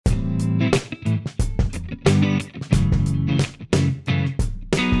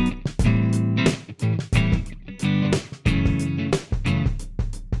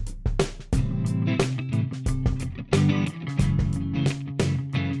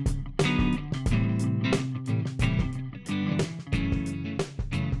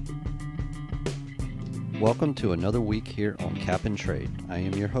Welcome to another week here on Cap and Trade. I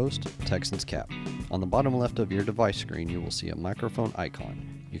am your host, Texans Cap. On the bottom left of your device screen, you will see a microphone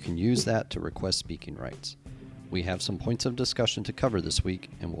icon. You can use that to request speaking rights. We have some points of discussion to cover this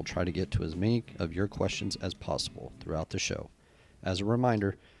week, and we'll try to get to as many of your questions as possible throughout the show. As a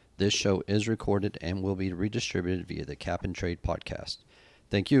reminder, this show is recorded and will be redistributed via the Cap and Trade podcast.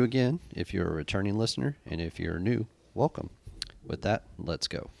 Thank you again if you're a returning listener, and if you're new, welcome. With that, let's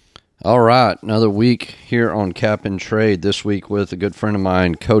go. All right, another week here on Cap and Trade. This week with a good friend of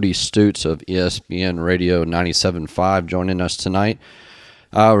mine, Cody Stutes of ESPN Radio 97.5, joining us tonight.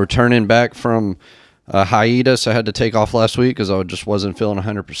 Returning back from a hiatus I had to take off last week because I just wasn't feeling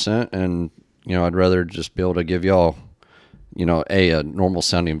 100%, and I'd rather just be able to give y'all, a normal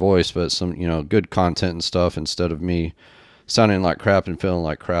sounding voice, but some good content and stuff instead of me sounding like crap and feeling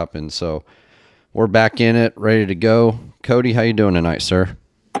like crap. And so we're back in it, ready to go. Cody, how you doing tonight, sir?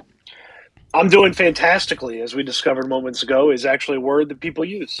 I'm doing fantastically, as we discovered moments ago, is actually a word that people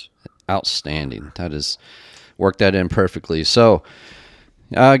use. Outstanding. That is, worked that in perfectly. So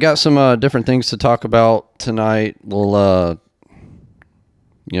I got some different things to talk about tonight. We'll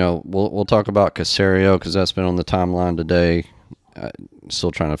talk about Caserio because that's been on the timeline today.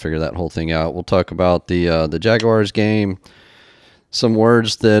 Still trying to figure that whole thing out. We'll talk about the Jaguars game, some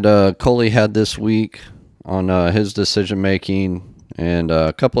words that Coley had this week on his decision making, and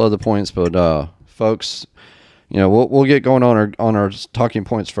a couple other points. But folks, we'll get going on our talking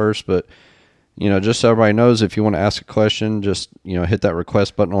points first. But just so everybody knows, if you want to ask a question, just hit that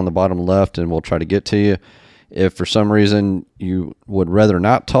request button on the bottom left, and we'll try to get to you. If for some reason you would rather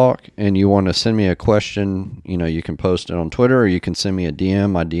not talk and you want to send me a question, you can post it on Twitter or you can send me a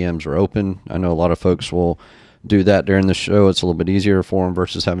DM. My DMs are open. I know a lot of folks will do that during the show. It's a little bit easier for them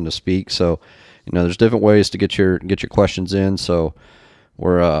versus having to speak. So, there's different ways to get your questions in. So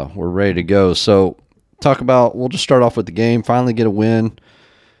we're ready to go. So we'll just start off with the game. Finally get a win.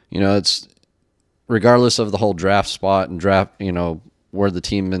 It's regardless of the whole draft spot and draft, where the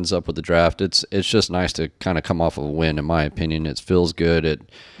team ends up with the draft. It's just nice to kind of come off of a win, in my opinion. It feels good. It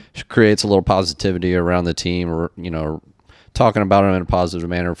creates a little positivity around the team, or talking about them in a positive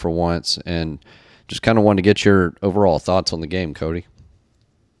manner for once, and just kind of wanted to get your overall thoughts on the game, Cody.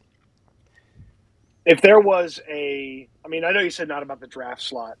 If there was I know you said not about the draft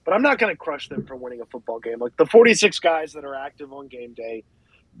slot, but I'm not going to crush them for winning a football game. Like the 46 guys that are active on game day,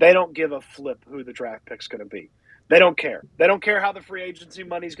 they don't give a flip who the draft pick's going to be. They don't care. They don't care how the free agency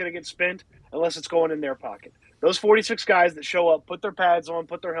money is going to get spent unless it's going in their pocket. Those 46 guys that show up, put their pads on,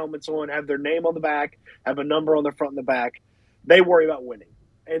 put their helmets on, have their name on the back, have a number on the front and the back, they worry about winning.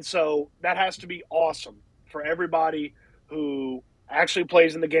 And so that has to be awesome for everybody who actually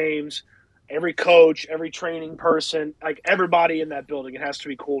plays in the games, every coach, every training person, like everybody in that building. It has to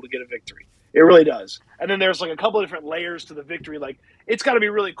be cool to get a victory. It really does. And then there's like a couple of different layers to the victory. Like it's got to be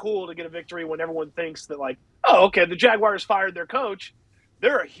really cool to get a victory when everyone thinks that like, oh, okay, the Jaguars fired their coach.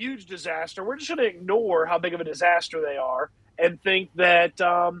 They're a huge disaster. We're just going to ignore how big of a disaster they are and think that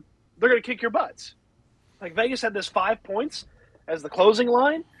they're going to kick your butts. Like Vegas had this 5 points as the closing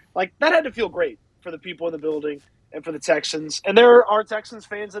line. Like that had to feel great for the people in the building and for the Texans. And there are Texans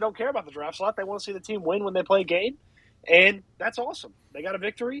fans that don't care about the draft slot. They want to see the team win when they play a game. And that's awesome. They got a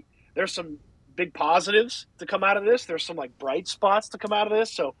victory. There's some big positives to come out of this. There's some like bright spots to come out of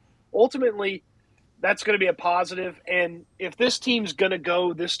this. So ultimately, that's going to be a positive. And if this team's going to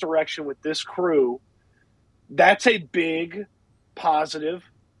go this direction with this crew, that's a big positive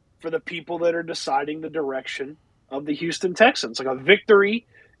for the people that are deciding the direction of the Houston Texans. Like a victory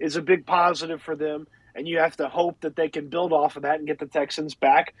is a big positive for them. And you have to hope that they can build off of that and get the Texans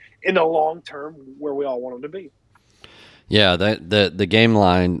back in the long term where we all want them to be. Yeah, the game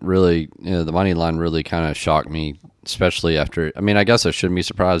line really, the money line really kind of shocked me, especially after. I guess I shouldn't be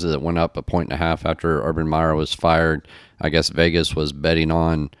surprised that it went up 1.5 after Urban Meyer was fired. I guess Vegas was betting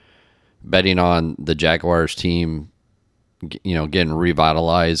on the Jaguars team, getting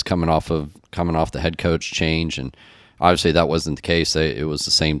revitalized coming off the head coach change, and obviously that wasn't the case. It was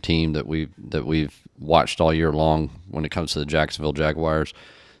the same team that we've watched all year long when it comes to the Jacksonville Jaguars.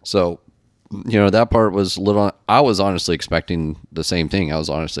 So. That part was little. I was honestly expecting the same thing. I was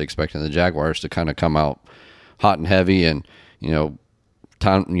honestly expecting the Jaguars to kind of come out hot and heavy, and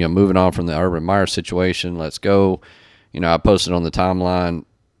moving on from the Urban Meyer situation. Let's go. I posted on the timeline.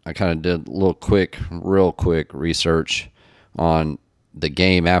 I kind of did a real quick research on the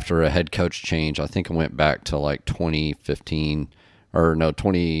game after a head coach change. I think I went back to like 2015 or no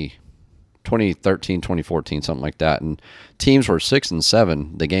 2013, 2014, something like that. And teams were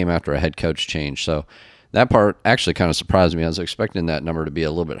 6-7 the game after a head coach change. So that part actually kind of surprised me. I was expecting that number to be a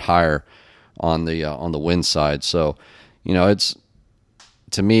little bit higher. on the win side. So, it's,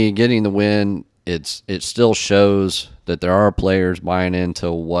 to me, getting the win, it still shows that there are players buying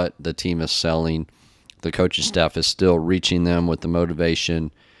into what the team is selling. The coaching staff is still reaching them with the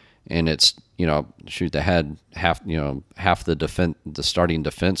motivation, and it's, they had half the starting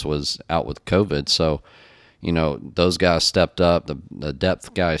defense was out with COVID. So, those guys stepped up, the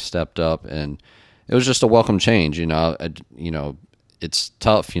depth guys stepped up, and it was just a welcome change. It's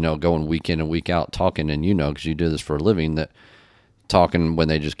tough, going week in and week out talking, and because you do this for a living, that talking when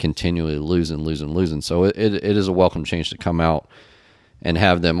they just continually losing. So it is a welcome change to come out and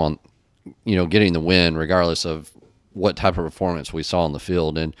have them on, getting the win regardless of what type of performance we saw on the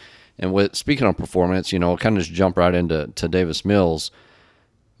field. And speaking of performance, kind of just jump right into Davis Mills.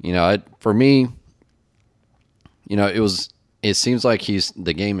 For me, it seems like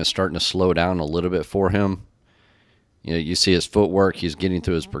the game is starting to slow down a little bit for him. You see his footwork. He's getting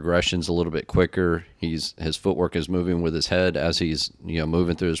through his progressions a little bit quicker. His footwork is moving with his head as he's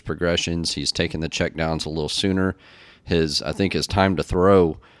moving through his progressions. He's taking the check downs a little sooner. I think his time to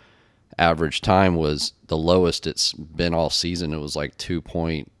throw average time was the lowest it's been all season. It was like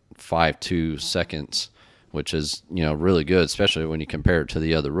 2.52 seconds, which is really good, especially when you compare it to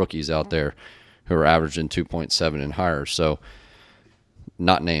the other rookies out there who are averaging 2.7 and higher. So,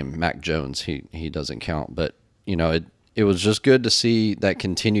 not named Mac Jones, he doesn't count, but it was just good to see that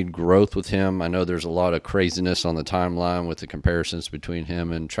continued growth with him. I know there's a lot of craziness on the timeline with the comparisons between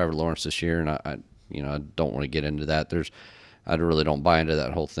him and Trevor Lawrence this year, and I don't want to get into that. I really don't buy into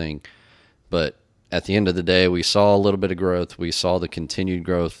that whole thing. But at the end of the day, we saw a little bit of growth. We saw the continued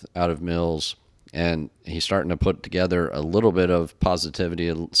growth out of Mills, and he's starting to put together a little bit of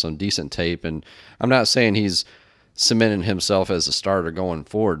positivity, some decent tape. And I'm not saying he's cementing himself as a starter going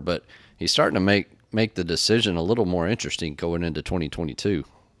forward, but he's starting to make the decision a little more interesting going into 2022.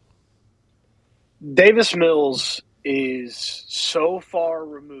 Davis Mills is so far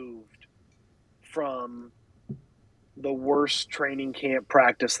removed from the worst training camp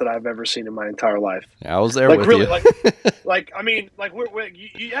practice that I've ever seen in my entire life. I was there with really,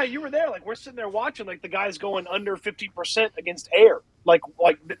 you. You were there. Like, we're sitting there watching, like, the guy's going under 50% against air. Like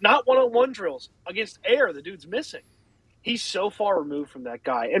not one-on-one drills against air. The dude's missing. He's so far removed from that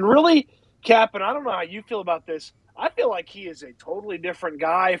guy. And really, Cap, and I don't know how you feel about this, I feel like he is a totally different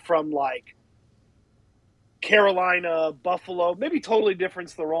guy from, like, Carolina, Buffalo. Maybe totally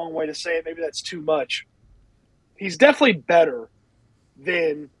different's the wrong way to say it. Maybe that's too much. He's definitely better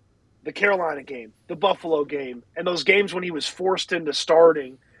than the Carolina game, the Buffalo game, and those games when he was forced into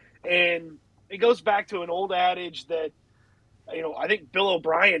starting. And it goes back to an old adage that, I think Bill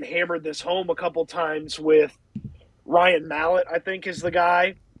O'Brien hammered this home a couple times with Ryan Mallett, I think is the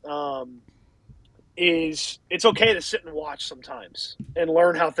guy. It's okay to sit and watch sometimes and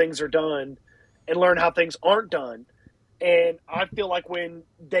learn how things are done and learn how things aren't done. And I feel like when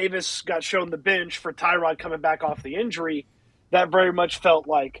Davis got shown the bench for Tyrod coming back off the injury, that very much felt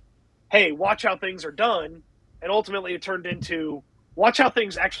like, hey, watch how things are done. And ultimately it turned into, watch how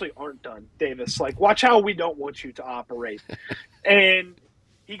things actually aren't done, Davis. Like, watch how we don't want you to operate. And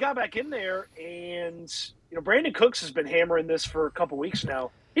he got back in there, and Brandon Cooks has been hammering this for a couple weeks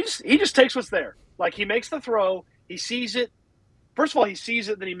now. He just takes what's there. Like, he makes the throw, he sees it. First of all, he sees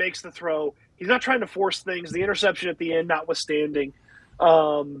it, then he makes the throw. He's not trying to force things. The interception at the end notwithstanding.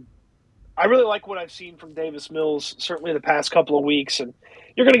 I really like what I've seen from Davis Mills, certainly the past couple of weeks. And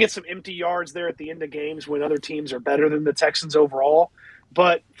you're going to get some empty yards there at the end of games when other teams are better than the Texans overall.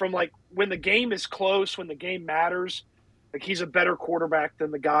 But from, like, when the game is close, when the game matters, like, he's a better quarterback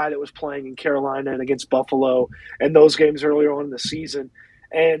than the guy that was playing in Carolina and against Buffalo and those games earlier on in the season.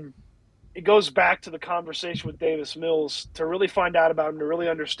 And it goes back to the conversation with Davis Mills. To really find out about him, to really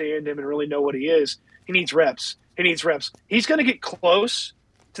understand him and really know what he is, he needs reps. He's going to get close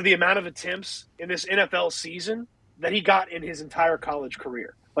to the amount of attempts in this NFL season that he got in his entire college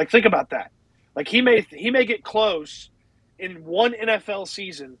career. Like, think about that. Like, he may get close in one NFL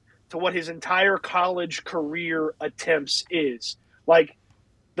season to what his entire college career attempts is. Like,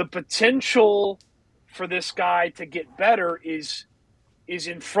 the potential for this guy to get better is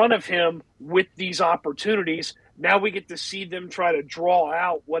in front of him with these opportunities. Now we get to see them try to draw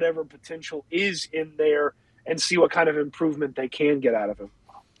out whatever potential is in there and see what kind of improvement they can get out of him.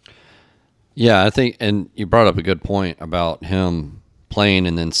 Yeah, I think, and you brought up a good point about him playing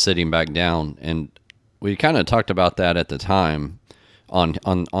and then sitting back down. And we kind of talked about that at the time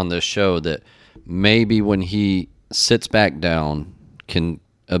on this show, that maybe when he sits back down, can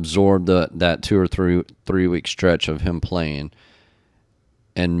absorb that 2 or 3 week stretch of him playing,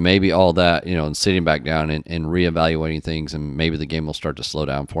 and maybe all that, and sitting back down and reevaluating things, and maybe the game will start to slow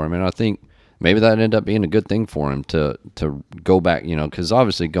down for him. And I think maybe that ended up being a good thing for him to go back, because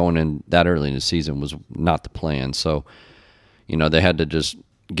obviously going in that early in the season was not the plan. So, they had to just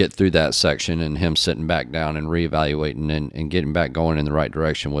get through that section, and him sitting back down and reevaluating and getting back going in the right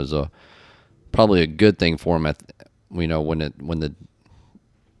direction was probably a good thing for him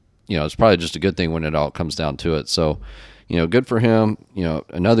it's probably just a good thing when it all comes down to it. So, good for him.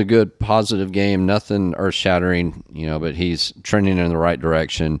 Another good positive game, nothing earth shattering, but he's trending in the right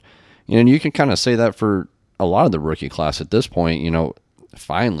direction. And you can kind of say that for a lot of the rookie class at this point.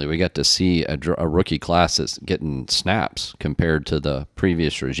 Finally we got to see a rookie class that's getting snaps compared to the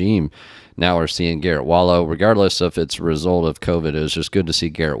previous regime. Now we're seeing Garrett Wallow, regardless if it's a result of COVID. It was just good to see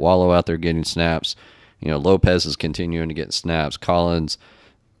Garrett Wallow out there getting snaps. Lopez is continuing to get snaps. Collins,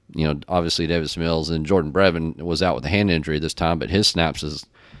 obviously Davis Mills, and Jordan Brevin was out with a hand injury this time, but his snaps has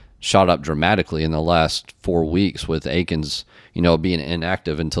shot up dramatically in the last 4 weeks with Akins, being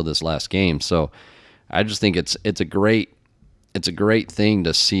inactive until this last game. So I just think it's a great thing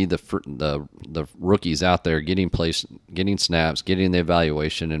to see the rookies out there getting snaps, getting the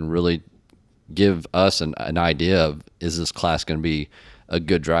evaluation, and really give us an idea of, is this class going to be a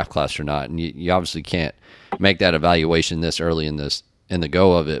good draft class or not? And you obviously can't make that evaluation this early in the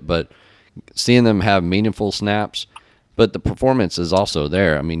go of it, but seeing them have meaningful snaps, but the performance is also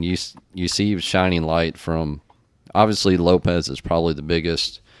there. I mean, you see shining light from, obviously Lopez is probably the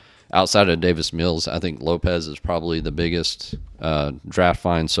biggest. Outside of Davis Mills, I think Lopez is probably the biggest draft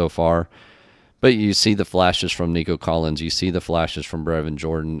find so far. But you see the flashes from Nico Collins. You see the flashes from Brevin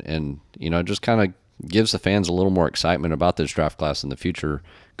Jordan. And, it just kind of gives the fans a little more excitement about this draft class in the future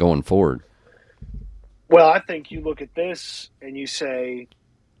going forward. Well, I think you look at this and you say,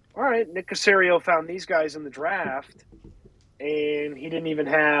 all right, Nick Caserio found these guys in the draft, and he didn't even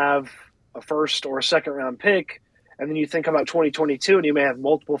have a first or a second round pick. And then you think about 2022 and you may have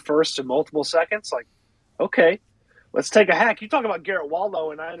multiple firsts and multiple seconds. Like, okay, let's take a hack. You talk about Garrett Wallow,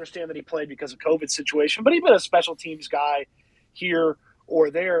 and I understand that he played because of COVID situation, but he's been a special teams guy here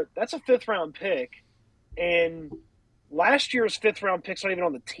or there. That's a 5th-round pick. And last year's 5th-round pick's not even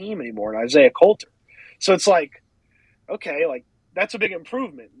on the team anymore, and Isaiah Coulter. So it's like, okay, like that's a big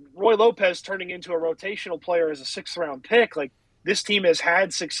improvement. Roy Lopez turning into a rotational player as a 6th-round pick, like, this team has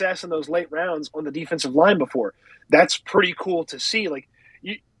had success in those late rounds on the defensive line before. That's pretty cool to see. Like,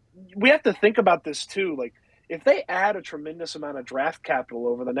 we have to think about this too. Like, if they add a tremendous amount of draft capital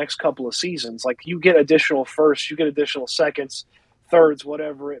over the next couple of seasons, like you get additional firsts, you get additional seconds, thirds,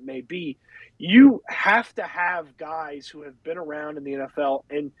 whatever it may be, you have to have guys who have been around in the NFL,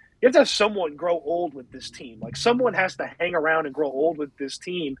 and you have to have someone grow old with this team. Like, someone has to hang around and grow old with this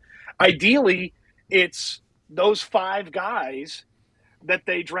team. Ideally, it's those 5 guys that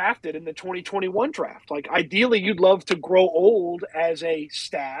they drafted in the 2021 draft. Like, ideally, you'd love to grow old as a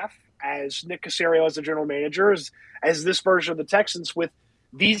staff, as Nick Caserio as the general manager, as this version of the Texans, with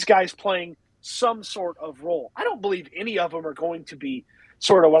these guys playing some sort of role. I don't believe any of them are going to be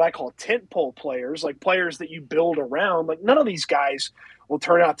sort of what I call tentpole players, like players that you build around. Like, none of these guys will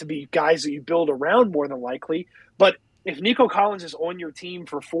turn out to be guys that you build around more than likely. But if Nico Collins is on your team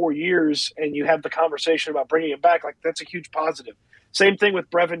for 4 years and you have the conversation about bringing him back, like, that's a huge positive. Same thing with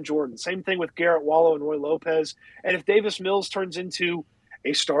Brevin Jordan. Same thing with Garrett Wallow and Roy Lopez. And if Davis Mills turns into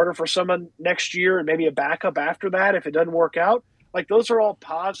a starter for someone next year and maybe a backup after that, if it doesn't work out, like, those are all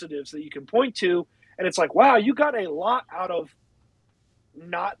positives that you can point to. And it's like, wow, you got a lot out of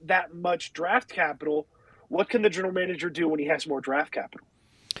not that much draft capital. What can the general manager do when he has more draft capital?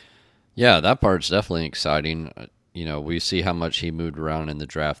 Yeah, that part's definitely exciting. We see how much he moved around in the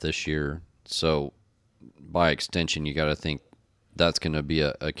draft this year. So by extension, you got to think that's going to be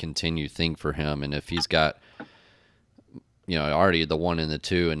a continued thing for him. And if he's got, already the 1 and the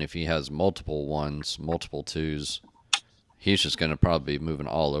 2, and if he has multiple 1s, multiple 2s, he's just going to probably be moving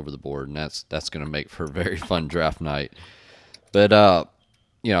all over the board. And that's going to make for a very fun draft night. But,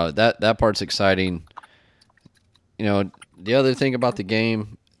 that part's exciting. The other thing about the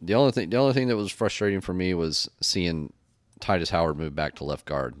game, the only thing that was frustrating for me was seeing Titus Howard move back to left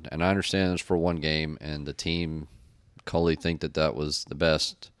guard. And I understand it's for 1 game, and the team, Coley, think that was the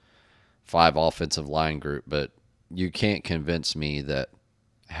best 5 offensive line group, but you can't convince me that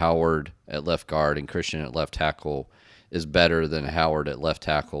Howard at left guard and Christian at left tackle is better than Howard at left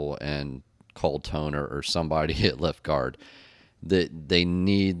tackle and Cole Toner or somebody at left guard.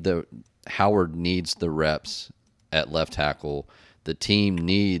 Howard needs the reps at left tackle. The team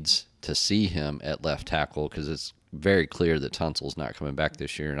needs to see him at left tackle because it's very clear that Tunsil's not coming back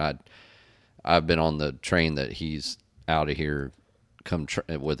this year. And I've been on the train that he's out of here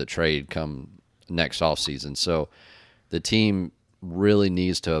with a trade come next offseason. So the team really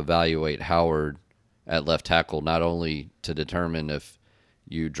needs to evaluate Howard at left tackle, not only to determine if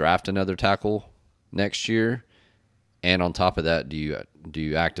you draft another tackle next year, and on top of that, do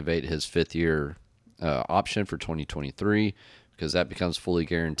you activate his 5th-year option for 2023, because that becomes fully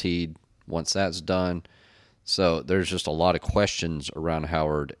guaranteed once that's done. So there's just a lot of questions around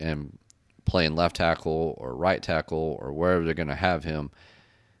Howard and playing left tackle or right tackle or wherever they're going to have him,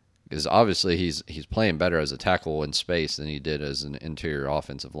 because obviously he's playing better as a tackle in space than he did as an interior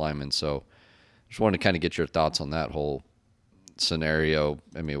offensive lineman. So just wanted to kind of get your thoughts on that whole scenario.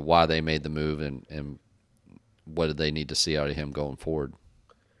 I mean, why they made the move and what did they need to see out of him going forward?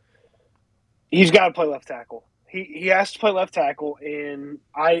 He's got to play left tackle. He has to play left tackle, and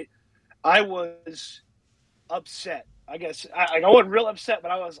I was upset. I guess I wasn't real upset,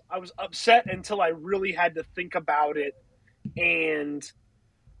 but I was upset until I really had to think about it and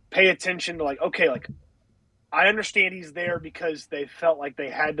pay attention to, like, okay, like, I understand he's there because they felt like they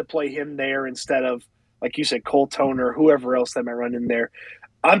had to play him there instead of, like you said, Cole Toner or whoever else they might run in there.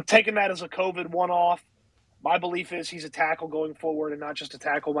 I'm taking that as a COVID one-off. My belief is he's a tackle going forward and not just a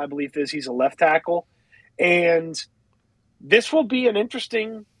tackle. My belief is he's a left tackle. And this will be an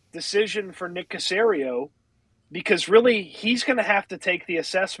interesting decision for Nick Caserio, because really he's going to have to take the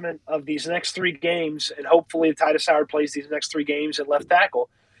assessment of these next 3 games, and hopefully Titus Howard plays these next 3 games at left tackle.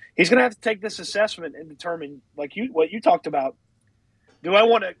 He's going to have to take this assessment and determine, like what you talked about. Do I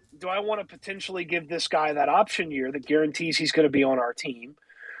want to potentially give this guy that option year that guarantees he's going to be on our team,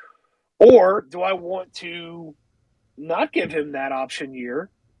 or do I want to not give him that option year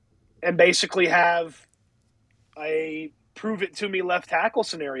and basically have a prove it to me left tackle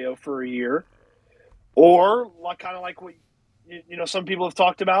scenario for a year? Or, like, kind of like what some people have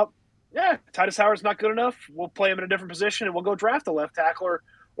talked about. Yeah, Titus Howard's not good enough. We'll play him in a different position and we'll go draft a left tackle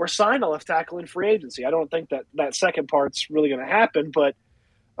or sign a left tackle in free agency. I don't think that second part's really going to happen, but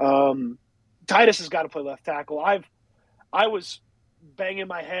Titus has got to play left tackle. I was banging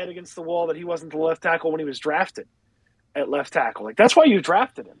my head against the wall that he wasn't the left tackle when he was drafted at left tackle. Like, that's why you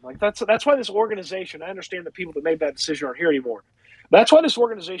drafted him. Like, that's why this organization, I understand the people that made that decision aren't here anymore. That's why this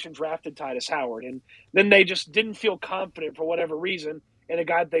organization drafted Titus Howard, and then they just didn't feel confident for whatever reason in a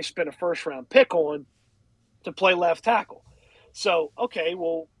guy that they spent a first-round pick on to play left tackle. So, okay,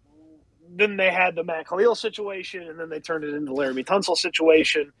 well, then they had the Matt Khalil situation, and then they turned it into the Laramie Tunsil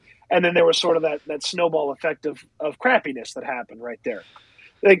situation, and then there was sort of that snowball effect of crappiness that happened right there.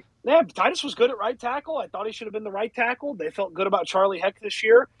 Like, yeah, Titus was good at right tackle. I thought he should have been the right tackle. They felt good about Charlie Heck this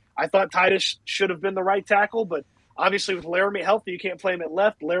year. I thought Titus should have been the right tackle, but obviously with Laramie healthy, you can't play him at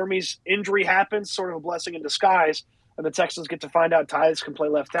left. Laramie's injury happens, sort of a blessing in disguise, and the Texans get to find out Titus can play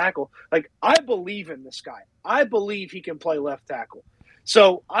left tackle. Like, I believe in this guy. I believe he can play left tackle.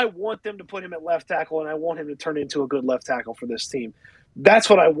 So I want them to put him at left tackle, and I want him to turn into a good left tackle for this team. That's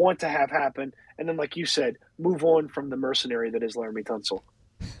what I want to have happen. And then, like you said, move on from the mercenary that is Laramie Tunsil.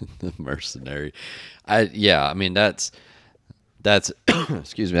 The mercenary. I mean, that's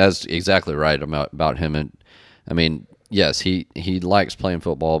excuse me, that's exactly right about him. And I mean, yes, he likes playing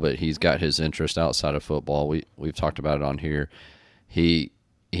football, but he's got his interest outside of football. We've talked about it on here. He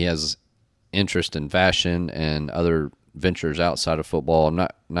has interest in fashion and other ventures outside of football. I'm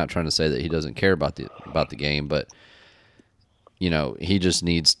not trying to say that he doesn't care about the game, but he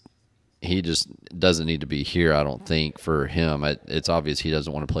just doesn't need to be here, I don't think, for him. It's obvious he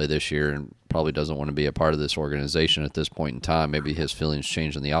doesn't want to play this year and probably doesn't want to be a part of this organization at this point in time. Maybe his feelings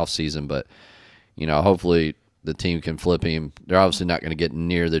change in the offseason, but hopefully the team can flip him. They're obviously not going to get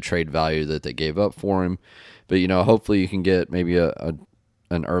near the trade value that they gave up for him, but hopefully you can get maybe an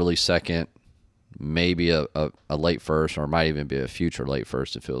early second, maybe a late first, or it might even be a future late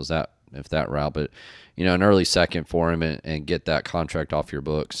first if that route. But an early second for him and get that contract off your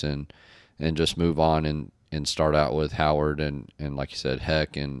books and just move on and start out with Howard and like you said,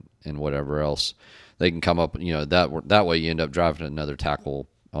 Heck and whatever else they can come up. That way you end up driving another tackle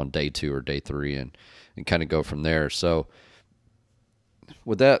on day 2 or day 3 and kind of go from there. So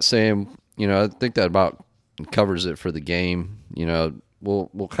with that saying, I think that about covers it for the game.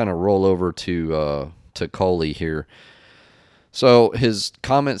 We'll kind of roll over to Coley here. So his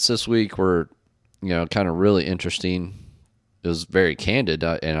comments this week were, kind of really interesting. It was very candid,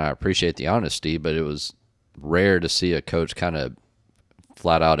 and I appreciate the honesty, but it was rare to see a coach kind of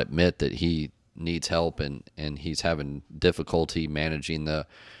flat out admit that he needs help and he's having difficulty managing the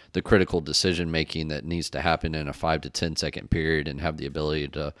critical decision making that needs to happen in a 5 to 10 second period and have the ability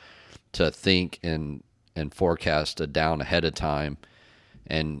to think and forecast a down ahead of time.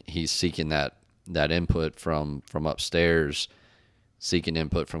 And he's seeking that input from upstairs, seeking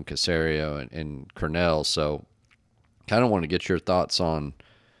input from Caserio and Cornell. So kind of want to get your thoughts on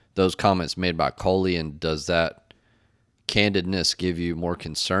those comments made by Coley, and does that candidness give you more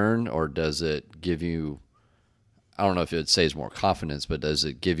concern, or does it give you, I don't know if it says more confidence, but does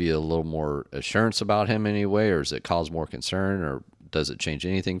it give you a little more assurance about him anyway, or does it cause more concern, or does it change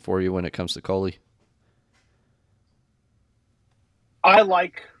anything for you when it comes to Coley? I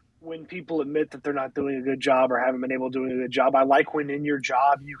like when people admit that they're not doing a good job or haven't been able to do a good job. I like when in your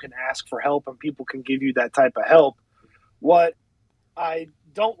job you can ask for help and people can give you that type of help. What I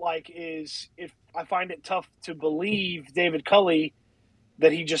don't like is if I find it tough to believe David Culley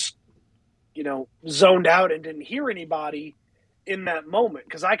that he just, zoned out and didn't hear anybody in that moment.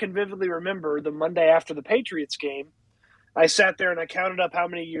 Because I can vividly remember the Monday after the Patriots game, I sat there and I counted up how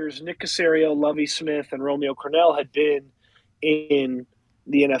many years Nick Caserio, Lovie Smith, and Romeo Crennel had been in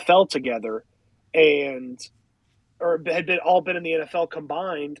the NFL together, and or had been all been in the NFL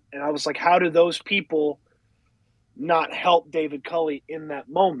combined. And I was like, how do those people not help David Culley in that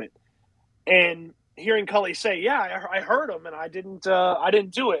moment? And hearing Culley say, "Yeah, I heard him, and I didn't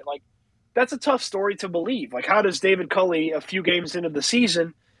do it." Like, that's a tough story to believe. Like, how does David Culley, a few games into the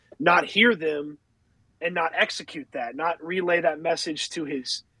season, not hear them and not execute that, not relay that message to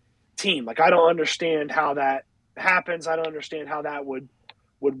his team? Like, I don't understand how that happens. I don't understand how that would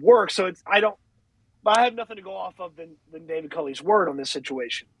work. So I have nothing to go off of than David Culley's word on this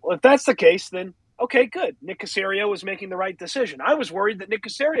situation. Well, if that's the case, then okay, good. Nick Caserio was making the right decision. I was worried that Nick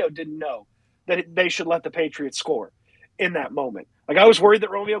Caserio didn't know that they should let the Patriots score in that moment. Like, I was worried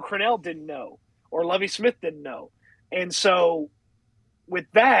that Romeo Crennel didn't know or Lovie Smith didn't know. And so with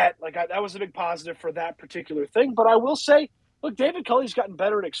that, that was a big positive for that particular thing. But I will say, look, David Culley's gotten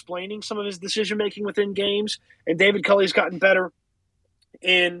better at explaining some of his decision making within games, and David Culley's gotten better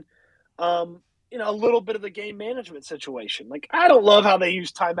in a little bit of the game management situation. Like, I don't love how they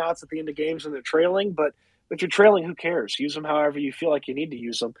use timeouts at the end of games when they're trailing, but if you're trailing, who cares? Use them however you feel like you need to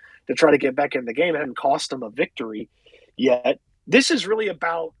use them to try to get back in the game. It hasn't cost them a victory yet. This is really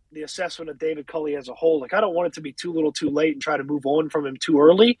about the assessment of David Culley as a whole. Like, I don't want it to be too little too late and try to move on from him too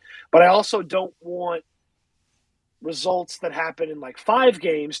early, but I also don't want results that happen in like 5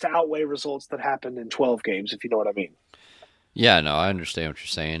 games to outweigh results that happen in 12 games, if you know what I mean. Yeah, no, I understand what you're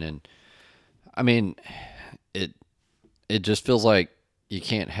saying, and I mean, it just feels like you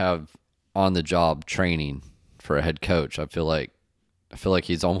can't have on the job training for a head coach. I feel like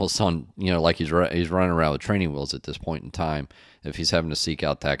he's almost on, like he's running around with training wheels at this point in time if he's having to seek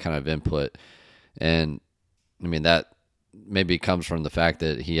out that kind of input. And I mean, that maybe comes from the fact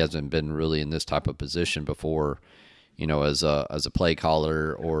that he hasn't been really in this type of position before, as a play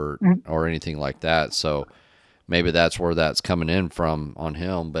caller or anything like that. So maybe that's where that's coming in from on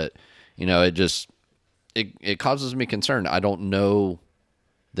him. But it causes me concern. I don't know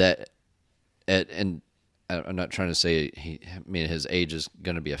that and I'm not trying to say his age is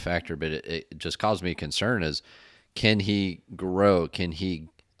going to be a factor, but it just caused me concern is, can he grow? Can he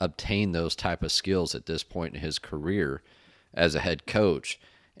obtain those type of skills at this point in his career as a head coach?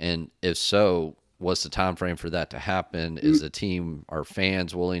 And if so, what's the time frame for that to happen? Is the team, are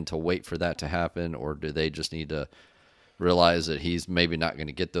fans willing to wait for that to happen, or do they just need to realize that he's maybe not going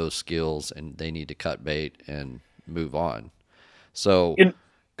to get those skills and they need to cut bait and move on? So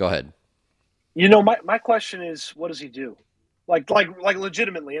go ahead. My question is, what does he do? Like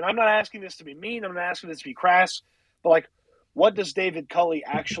legitimately, and I'm not asking this to be mean, I'm not asking this to be crass, but what does David Culley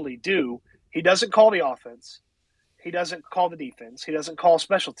actually do? He doesn't call the offense. He doesn't call the defense. He doesn't call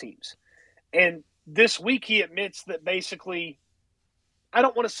special teams. And this week he admits that basically, I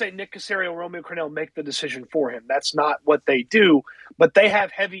don't want to say Nick Caserio, Romeo Crennel make the decision for him. That's not what they do, but they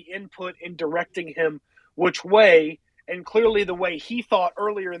have heavy input in directing him which way, and clearly the way he thought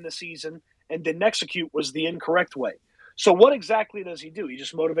earlier in the season and didn't execute was the incorrect way. So what exactly does he do? He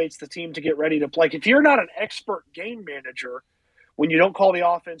just motivates the team to get ready to play. If you're not an expert game manager, when you don't call the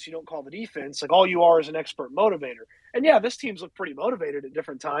offense, you don't call the defense, all you are is an expert motivator. And yeah, this team's look pretty motivated at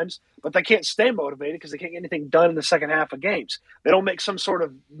different times, but they can't stay motivated because they can't get anything done in the second half of games. They don't make some sort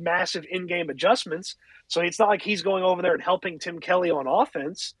of massive in-game adjustments. So it's not like he's going over there and helping Tim Kelly on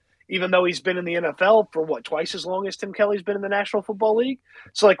offense, even though he's been in the NFL for twice as long as Tim Kelly's been in the National Football League.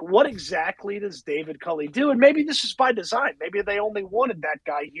 So what exactly does David Culley do? And maybe this is by design. Maybe they only wanted that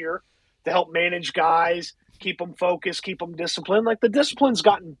guy here to help manage guys, keep them focused, keep them disciplined. The discipline's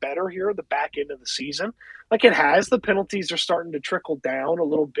gotten better here at the back end of the season. It has. The penalties are starting to trickle down a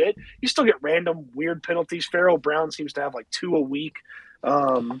little bit. You still get random weird penalties. Pharaoh Brown seems to have 2 a week.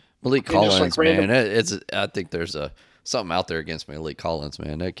 Malik Collins, man. I think there's something out there against Malik Collins,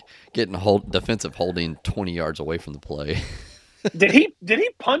 man. Getting defensive holding 20 yards away from the play. Did he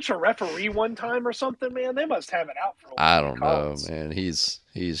punch a referee one time or something, man? They must have it out for old I David don't know, Collins. man. He's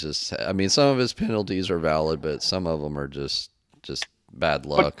just. I mean, some of his penalties are valid, but some of them are just bad But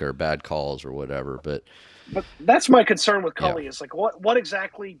luck or bad calls or whatever. But but that's my concern with yeah, Cully is like what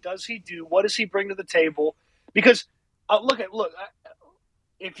exactly does he do? What does he bring to the table? Because look,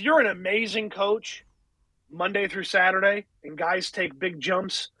 if you're an amazing coach Monday through Saturday and guys take big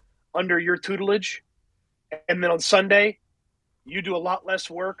jumps under your tutelage, and then on Sunday you do a lot less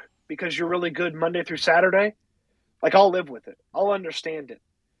work because you're really good Monday through Saturday, like I'll live with it. I'll understand it.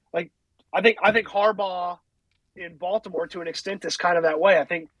 Like I think Harbaugh in Baltimore to an extent is kind of that way. I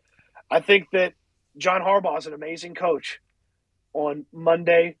think that John Harbaugh is an amazing coach on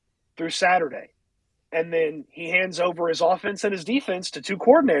Monday through Saturday. And then he hands over his offense and his defense to two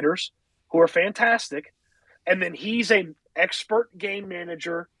coordinators who are fantastic. And then he's an expert game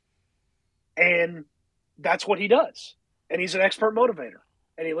manager, and that's what he does. And he's an expert motivator,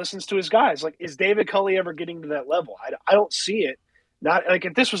 and he listens to his guys. Like, is David Culley ever getting to that level? I don't see it. Not like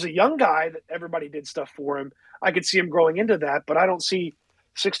if this was a young guy that everybody did stuff for him, I could see him growing into that. But I don't see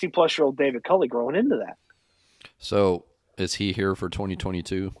 60-plus-year-old David Culley growing into that. so is he here for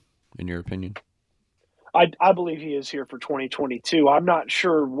 2022? In your opinion? I believe he is here for 2022. I'm not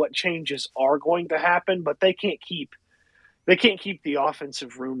sure what changes are going to happen, but they can't keep the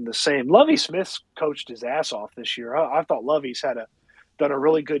offensive room the same. Lovie Smith's coached his ass off this year. I thought Lovie's done a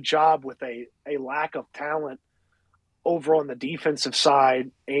really good job with a lack of talent over on the defensive side,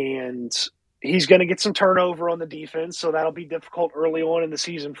 and he's going to get some turnover on the defense, so that'll be difficult early on in the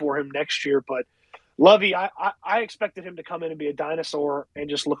season for him next year. But Lovey, I expected him to come in and be a dinosaur and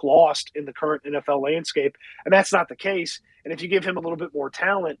just look lost in the current NFL landscape, and that's not the case. And if you give him a little bit more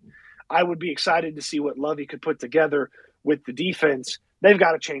talent, I would be excited to see what Lovey could put together with the defense. They've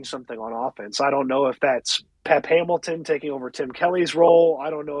got to change something on offense. I don't know if that's Pep Hamilton taking over Tim Kelly's role. I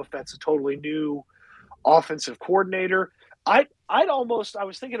don't know if that's a totally new offensive coordinator. I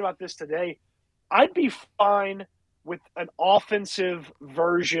was thinking about this today. I'd be fine with an offensive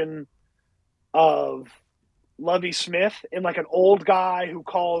version of Lovey Smith and like an old guy who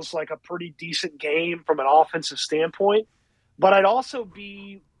calls like a pretty decent game from an offensive standpoint. But I'd also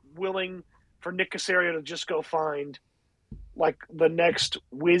be willing for Nick Caserio to just go find like the next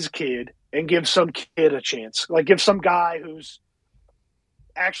whiz kid and give some kid a chance. Like give some guy who's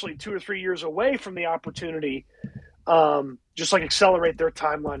actually 2 or 3 years away from the opportunity, just like accelerate their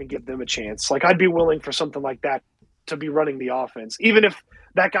timeline and give them a chance. Like I'd be willing for something like that to be running the offense, even if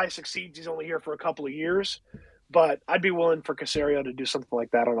that guy succeeds. He's only here for a couple of years, but I'd be willing for Caserio to do something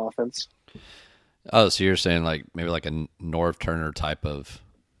like that on offense. Oh, so you're saying like maybe like a Norv Turner type of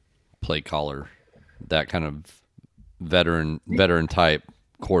play caller, that kind of veteran type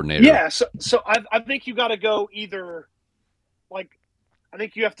coordinator. Yeah, so I think you got to go either like I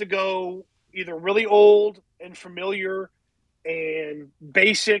think you have to go either really old and familiar and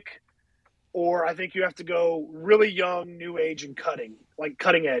basic, or I think you have to go really young, new age, and cutting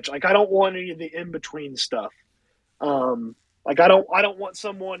edge. Like I don't want any of the in between stuff. Like I don't want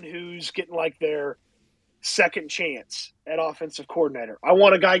someone who's getting like their second chance at offensive coordinator. I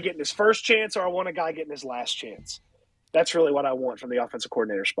want a guy getting his first chance, or I want a guy getting his last chance. That's really what I want from the offensive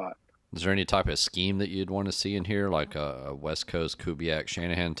coordinator spot. Is there any type of scheme that you'd want to see in here, like a West Coast Kubiak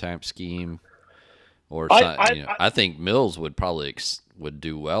Shanahan type scheme, or I, some, I, I I think Mills would probably would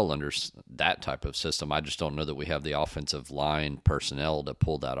do well under that type of system. I just don't know that we have the offensive line personnel to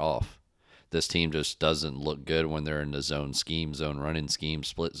pull that off. This team just doesn't look good when they're in the zone scheme, zone running scheme,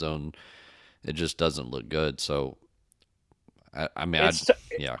 split zone. It just doesn't look good. So, I mean, it's t-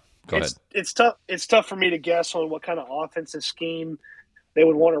 yeah, go ahead. it's tough for me to guess on what kind of offensive scheme they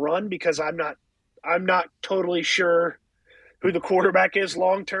would want to run because I'm not totally sure who the quarterback is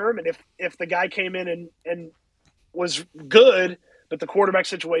long term, and if the guy came in and was good, but the quarterback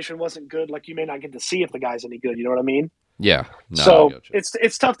situation wasn't good, like you may not get to see if the guy's any good. You know what I mean? Yeah, no, I So got you.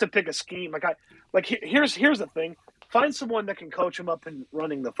 it's tough to pick a scheme. Here's the thing: find someone that can coach him up in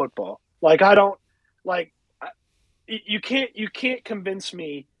running the football. Like I don't like you can't convince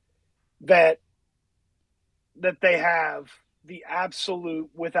me that they have the absolute,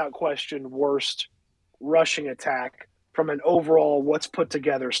 without question, worst rushing attack from an overall what's put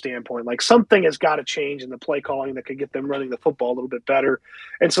together standpoint. Like something has got to change in the play calling that could get them running the football a little bit better.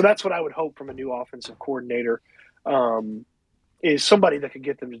 And so that's what I would hope from a new offensive coordinator, um, is somebody that could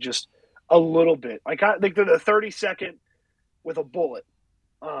get them to just a little bit. Like I think they're the 32nd with a bullet.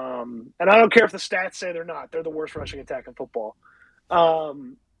 And I don't care if the stats say they're not. They're the worst rushing attack in football.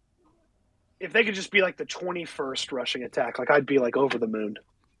 Um, if they could just be like the 21st rushing attack, like I'd be like over the moon.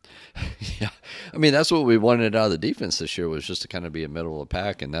 Yeah, I mean that's what we wanted out of the defense this year was just to kind of be a middle of the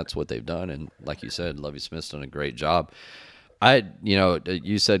pack, and that's what they've done. And like you said, Lovie Smith's done a great job.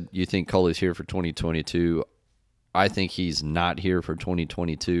 You said you think Coley's here for 2022. I think he's not here for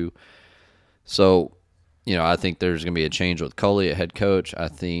 2022. So, I think there's going to be a change with Coley at head coach. I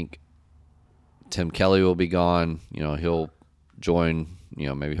think Tim Kelly will be gone. He'll join.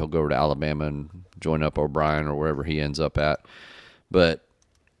 Maybe he'll go over to Alabama and join up O'Brien or wherever he ends up at. But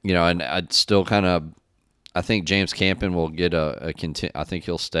and I'd still kind of. I think James Campen will get I think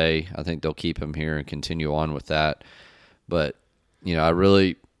he'll stay. I think they'll keep him here and continue on with that. But I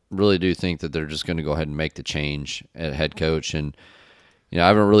really, really do think that they're just going to go ahead and make the change at head coach. And I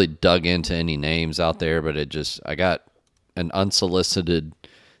haven't really dug into any names out there, but I got an unsolicited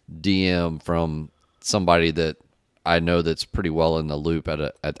DM from somebody that I know that's pretty well in the loop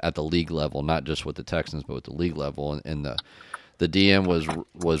at the league level, not just with the Texans, but with the league level. And the DM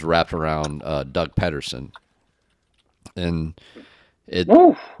was wrapped around Doug Peterson, and it's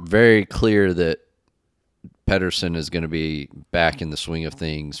very clear that Pedersen is going to be back in the swing of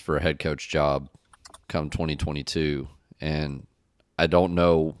things for a head coach job come 2022. And I don't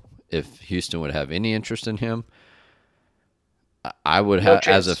know if Houston would have any interest in him. I would have,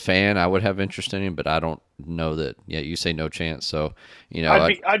 as a fan, I would have interest in him, but I don't know that. Yeah, you say no chance. So,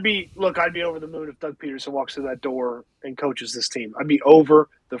 I'd be over the moon if Doug Peterson walks through that door and coaches this team. I'd be over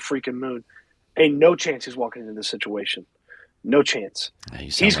the freaking moon. Ain't no chance he's walking into this situation. No chance.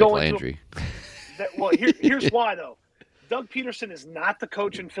 He's going like Landry. Here's why though. Doug Peterson is not the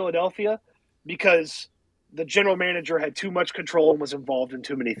coach in Philadelphia because the general manager had too much control and was involved in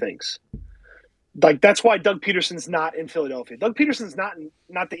too many things. Like that's why Doug Peterson's not in Philadelphia. Doug Peterson's not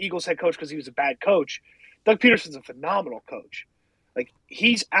the Eagles head coach because he was a bad coach. Doug Peterson's a phenomenal coach. Like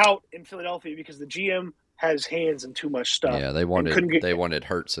he's out in Philadelphia because the GM has hands in too much stuff. Yeah, they wanted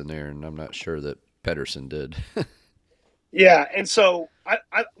Hurts in there, and I'm not sure that Pedersen did. Yeah, and so I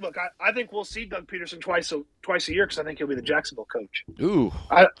think we'll see Doug Peterson twice a year because I think he'll be the Jacksonville coach. Ooh,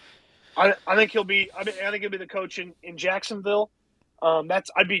 I think he'll be. I think he'll be the coach in Jacksonville.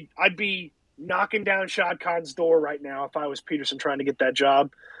 I'd be knocking down Shad Khan's door right now if I was Peterson trying to get that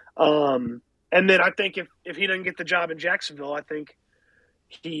job. And then I think if he doesn't get the job in Jacksonville, I think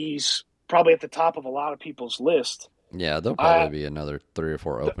he's probably at the top of a lot of people's list. Yeah, there'll probably be another 3 or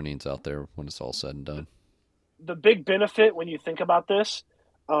 4 openings out there when it's all said and done. The big benefit when you think about this,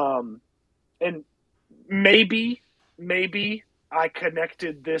 and maybe I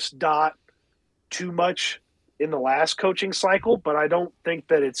connected this dot too much in the last coaching cycle, but I don't think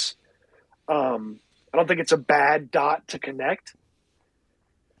that it's a bad dot to connect.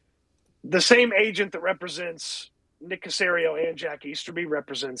 The same agent that represents Nick Caserio and Jack Easterby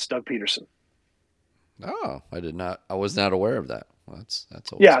represents Doug Peterson. Oh, I was not aware of that. Well,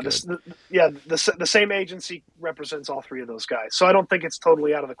 that's always good. The same agency represents all three of those guys. So I don't think it's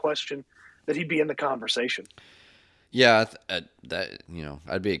totally out of the question that he'd be in the conversation. Yeah,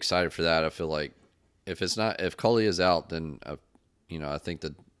 I'd be excited for that. I feel like if Coley is out, then I think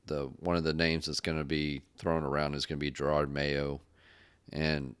that one of the names that's going to be thrown around is going to be Gerard Mayo,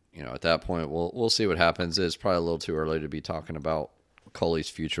 and at that point we'll see what happens. It's probably a little too early to be talking about Coley's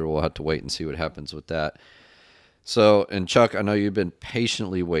future. We'll have to wait and see what happens with that. So, and Chuck, I know you've been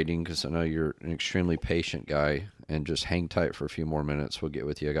patiently waiting because I know you're an extremely patient guy, and just hang tight for a few more minutes. We'll get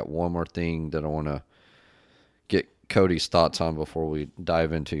with you. I got one more thing that I want to get Cody's thoughts on before we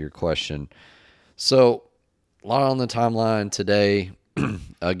dive into your question. So, a lot on the timeline today,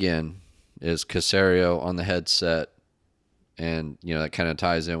 again, is Caserio on the headset, and that kind of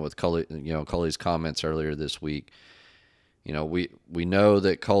ties in with Coley's comments earlier this week. We know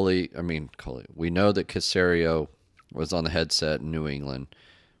that we know that Caserio was on the headset in New England.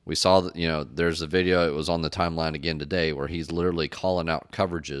 We saw that, there's a video, it was on the timeline again today, where he's literally calling out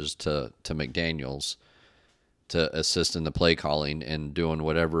coverages to McDaniels to assist in the play calling and doing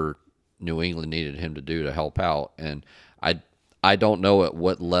whatever New England needed him to do to help out. And I don't know at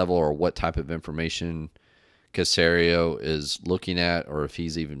what level or what type of information Caserio is looking at, or if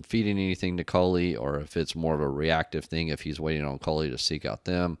he's even feeding anything to Coley, or if it's more of a reactive thing, if he's waiting on Coley to seek out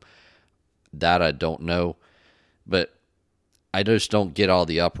them. That I don't know. But I just don't get all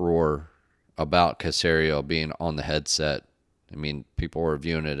the uproar about Caserio being on the headset. I mean, people are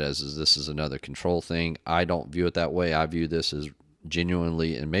viewing it as this is another control thing. I don't view it that way. I view this as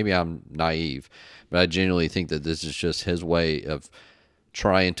genuinely, and maybe I'm naive, but I genuinely think that this is just his way of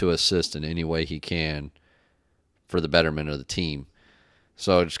trying to assist in any way he can for the betterment of the team.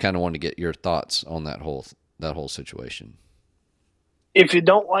 So I just kind of wanted to get your thoughts on that whole situation. If you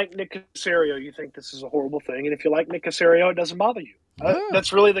don't like Nick Caserio, you think this is a horrible thing, and if you like Nick Caserio, it doesn't bother you. Oh,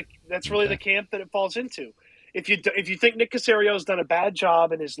 That's really the okay. camp that it falls into. If you think Nick Casario has done a bad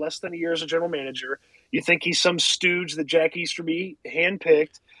job in his less than a year as a general manager, you think he's some stooge that Jack Easterby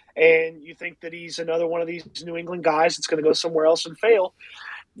handpicked, and you think that he's another one of these New England guys that's going to go somewhere else and fail,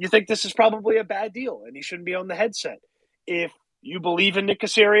 you think this is probably a bad deal and he shouldn't be on the headset. If you believe in Nick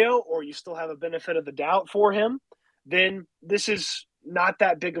Casario or you still have a benefit of the doubt for him, then this is not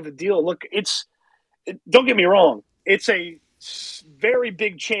that big of a deal. Look, don't get me wrong, it's a very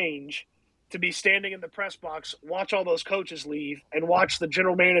big change to be standing in the press box, watch all those coaches leave, and watch the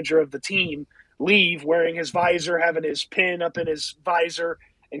general manager of the team leave wearing his visor, having his pin up in his visor,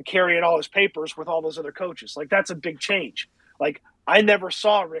 and carrying all his papers with all those other coaches. Like, that's a big change. Like, I never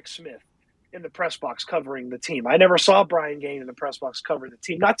saw Rick Smith in the press box covering the team. I never saw Brian Gaine in the press box covering the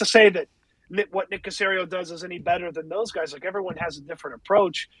team. Not to say that what Nick Casario does is any better than those guys. Like, everyone has a different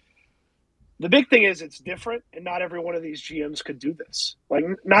approach. The big thing is it's different, and not every one of these GMs could do this. Like,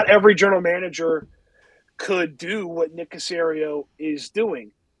 not every general manager could do what Nick Casario is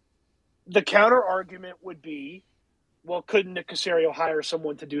doing. The counter argument would be, well, couldn't Nick Casario hire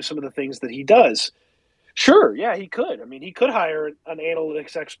someone to do some of the things that he does? Sure, yeah, he could. I mean, he could hire an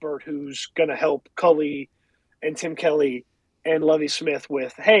analytics expert who's going to help Cully and Tim Kelly and Lovie Smith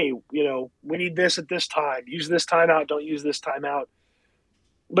with, hey, we need this at this time. Use this timeout. Don't use this timeout.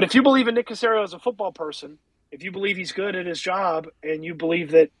 But if you believe in Nick Casario as a football person, if you believe he's good at his job, and you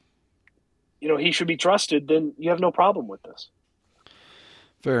believe that he should be trusted, then you have no problem with this.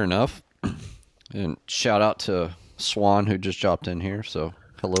 Fair enough. And shout out to Swan who just dropped in here. So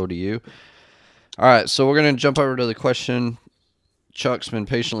hello to you. All right, so we're gonna jump over to the question. Chuck's been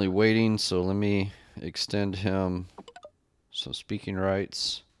patiently waiting, so let me extend him. So speaking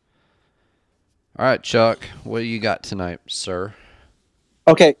rights. All right, Chuck, what do you got tonight, sir?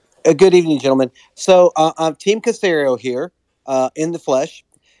 Okay. Good evening, gentlemen. So I'm Team Casario here in the flesh.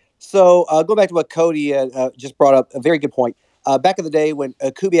 So go back to what Cody just brought up. A very good point. Back in the day when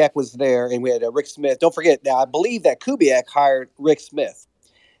Kubiak was there and we had Rick Smith. Don't forget now. I believe that Kubiak hired Rick Smith,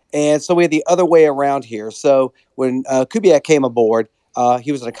 and so we had the other way around here. So when Kubiak came aboard,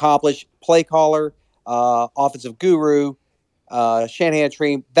 he was an accomplished play caller, offensive guru, Shanahan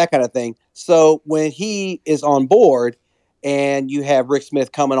tree, that kind of thing. So when he is on board and you have Rick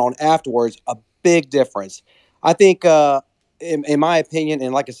Smith coming on afterwards, a big difference. I think, in my opinion,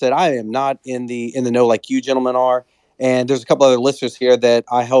 and like I said, I am not in the know like you gentlemen are. And there's a couple other listeners here that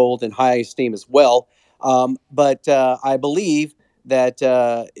I hold in high esteem as well. But I believe that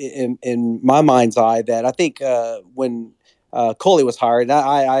in my mind's eye, that I think when Coley was hired,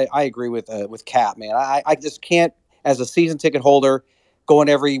 I agree with Cap, man. I just can't, as a season ticket holder, going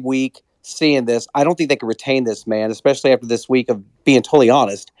every week, seeing this. I don't think they could retain this man, especially after this week of being totally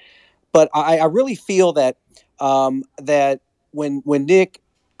honest. But I really feel that that when Nick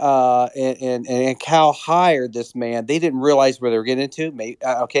and Cal hired this man, they didn't realize where they were getting into. Maybe,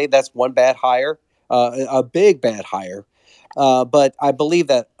 okay, that's one bad hire, a big bad hire. But I believe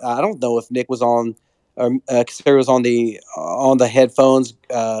that I don't know if Nick was on, Casario was on the headphones.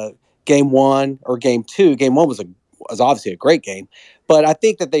 Game one or game two. Game one was obviously a great game, but I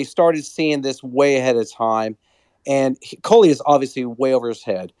think that they started seeing this way ahead of time, and Coley is obviously way over his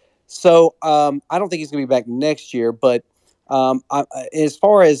head. So I don't think he's going to be back next year. But as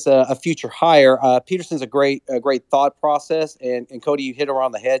far as a future hire, Peterson's a great thought process, and Cody, you hit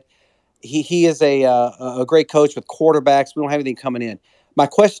around the head. He is a great coach with quarterbacks. We don't have anything coming in. My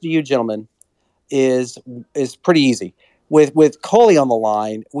question to you, gentlemen, is is pretty easy. With Coley on the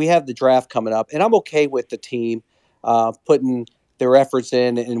line, we have the draft coming up, and I'm okay with the team putting their efforts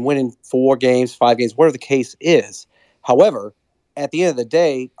in and winning 4 games, 5 games, whatever the case is. However, at the end of the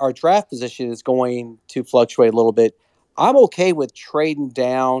day, our draft position is going to fluctuate a little bit. I'm okay with trading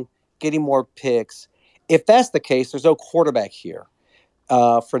down, getting more picks. If that's the case, there's no quarterback here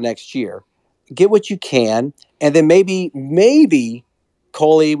for next year. Get what you can, and then maybe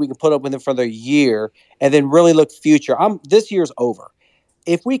Coley we can put up with him for the year, and then really look future. This year's over.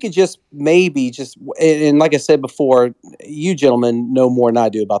 If we could just maybe just and like I said before, you gentlemen know more than I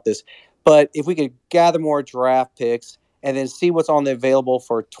do about this, but if we could gather more draft picks and then see what's on the available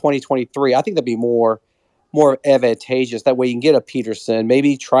for 2023, I think that'd be more advantageous. That way you can get a Peterson,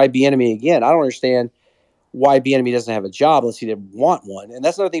 maybe try Bieniemy again. I don't understand why Bieniemy doesn't have a job unless he didn't want one. And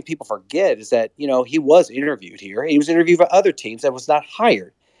that's another thing people forget is that, he was interviewed here. He was interviewed for other teams that was not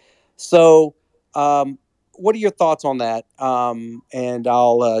hired. So, what are your thoughts on that? And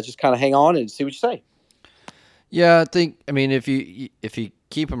I'll just kind of hang on and see what you say. Yeah, I think. I mean, if you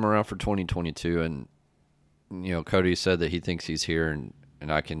keep him around for 2022, and Cody said that he thinks he's here,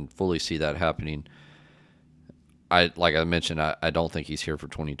 and I can fully see that happening. like I mentioned, I don't think he's here for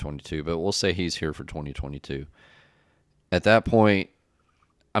 2022, but we'll say he's here for 2022. At that point,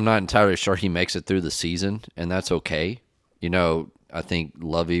 I'm not entirely sure he makes it through the season, and that's okay. I think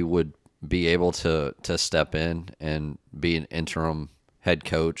Lovey would be able to step in and be an interim head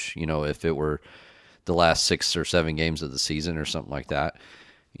coach, if it were the last 6 or 7 games of the season or something like that.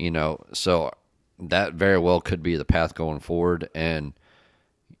 So that very well could be the path going forward. And,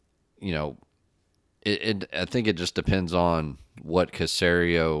 I think it just depends on what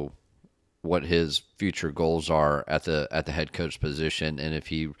Caserio, what his future goals are at the head coach position. And if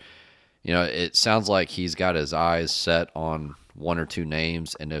he, it sounds like he's got his eyes set on 1 or 2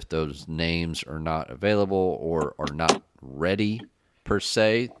 names. And if those names are not available or are not ready per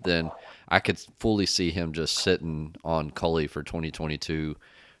se, then I could fully see him just sitting on Culley for 2022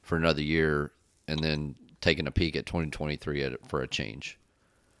 for another year and then taking a peek at 2023 for a change.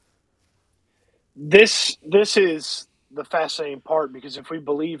 This is the fascinating part, because if we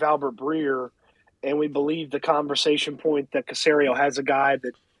believe Albert Breer and we believe the conversation point that Caserio has a guy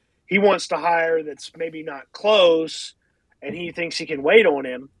that he wants to hire that's maybe not close and he thinks he can wait on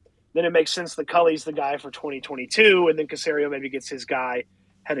him, then it makes sense that Culley's the guy for 2022, and then Caserio maybe gets his guy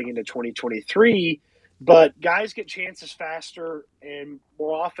heading into 2023. But guys get chances faster and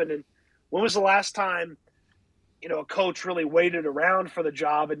more often. And when was the last time a coach really waited around for the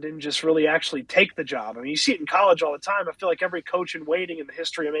job and didn't just really actually take the job? I mean, you see it in college all the time. I feel like every coach in waiting in the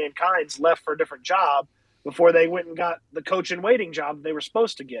history of mankind's left for a different job before they went and got the coach in waiting job they were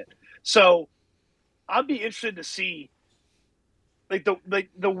supposed to get. So I'd be interested to see,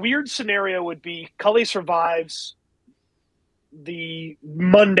 the weird scenario would be Culley survives the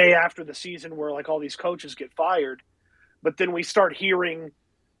Monday after the season where all these coaches get fired, but then we start hearing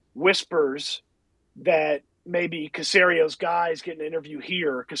whispers that maybe Caserio's guy is getting an interview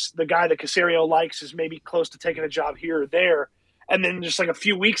here because the guy that Caserio likes is maybe close to taking a job here or there. And then just a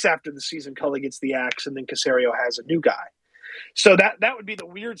few weeks after the season, Culley gets the axe, and then Caserio has a new guy. So that would be the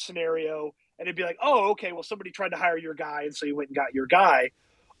weird scenario. And it'd be like, oh, okay, well, somebody tried to hire your guy, and so you went and got your guy.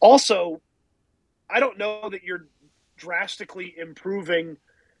 Also, I don't know that you're drastically improving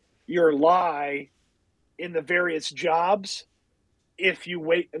your lie in the various jobs if you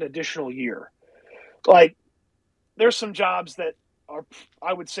wait an additional year. There's some jobs that are,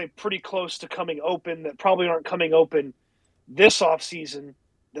 I would say, pretty close to coming open that probably aren't coming open this offseason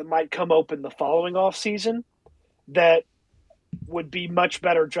that might come open the following offseason that would be much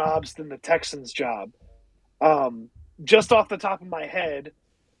better jobs than the Texans' job. Just off the top of my head,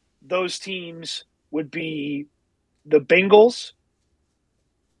 those teams would be the Bengals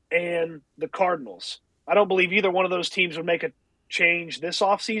and the Cardinals. I don't believe either one of those teams would make a change this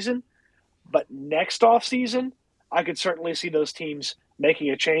offseason, but next offseason, I could certainly see those teams making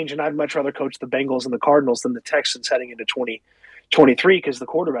a change, and I'd much rather coach the Bengals and the Cardinals than the Texans heading into 2023 because the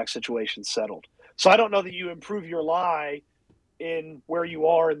quarterback situation's settled. So I don't know that you improve your lie in where you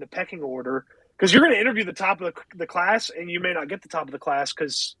are in the pecking order, because you're going to interview the top of the class, and you may not get the top of the class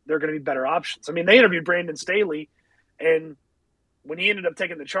because there are going to be better options. I mean, they interviewed Brandon Staley, and when he ended up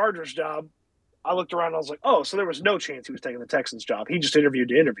taking the Chargers job, I looked around and I was like, oh, so there was no chance he was taking the Texans job. He just interviewed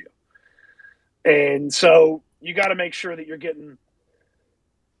to interview. And so you got to make sure that you're getting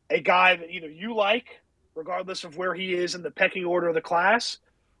a guy that either you like, regardless of where he is in the pecking order of the class,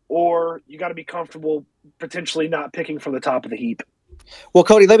 or you got to be comfortable potentially not picking from the top of the heap. Well,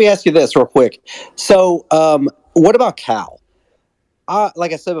 Cody, let me ask you this real quick. So what about Cal?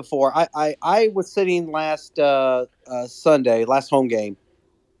 Like I said before, I was sitting last Sunday, last home game.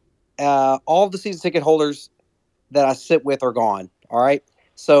 All of the season ticket holders that I sit with are gone. All right.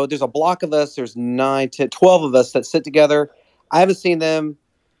 So there's a block of us. There's 9, 10, 12 of us that sit together. I haven't seen them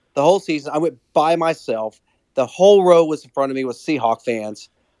the whole season. I went by myself. The whole row was in front of me with Seahawk fans,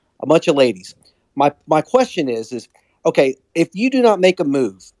 a bunch of ladies. My question is, okay, if you do not make a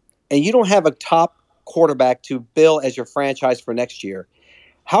move and you don't have a top quarterback to bill as your franchise for next year,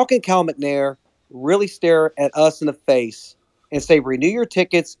 how can Cal McNair really stare at us in the face and say, renew your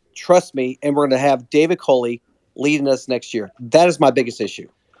tickets, trust me, and we're going to have David Culley leading us next year? That is my biggest issue.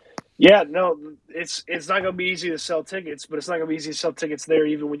 Yeah, no, it's not going to be easy to sell tickets, but it's not going to be easy to sell tickets there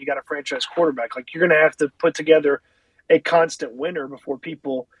even when you got a franchise quarterback. You're going to have to put together a constant winner before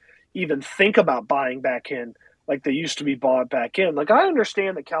people even think about buying back in like they used to be bought back in. I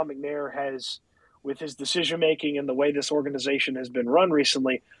understand that Cal McNair has, with his decision-making and the way this organization has been run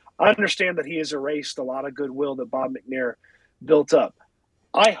recently, I understand that he has erased a lot of goodwill that Bob McNair built up.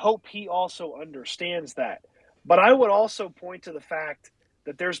 I hope he also understands that. But I would also point to the fact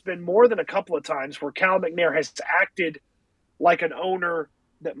that there's been more than a couple of times where Cal McNair has acted like an owner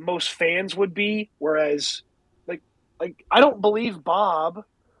that most fans would be, whereas Like, I don't believe Bob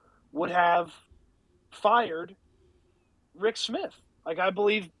would have fired Rick Smith. Like, I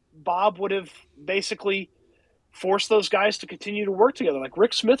believe Bob would have basically forced those guys to continue to work together. Like,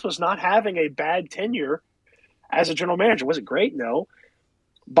 Rick Smith was not having a bad tenure as a general manager. Was it great? No.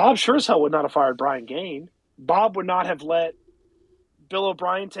 Bob sure as hell would not have fired Brian Gaine. Bob would not have let Bill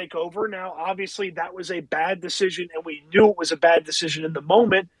O'Brien take over. Now, obviously, that was a bad decision, and we knew it was a bad decision in the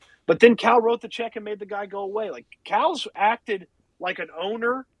moment. But then Cal wrote the check and made the guy go away. Like, Cal's acted like an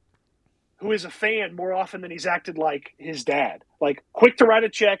owner who is a fan more often than he's acted like his dad. Like, quick to write a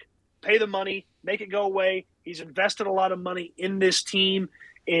check, pay the money, make it go away. He's invested a lot of money in this team,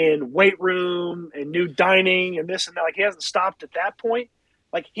 in weight room and new dining and this and that. Like, he hasn't stopped at that point.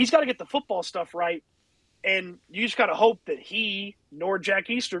 Like, he's got to get the football stuff right. And you just got to hope that he nor Jack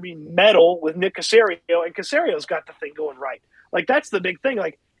Easterby meddle with Nick Caserio, and Casario's got the thing going right. Like, that's the big thing.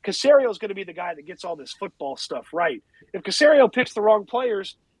 Like, Casario's going to be the guy that gets all this football stuff right. If Caserio picks the wrong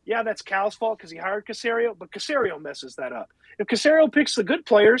players, yeah, that's Cal's fault because he hired Caserio, but Caserio messes that up. If Caserio picks the good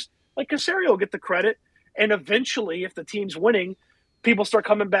players, like, Caserio will get the credit. And eventually, if the team's winning, people start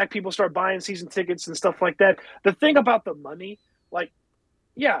coming back, people start buying season tickets and stuff like that. The thing about the money, like,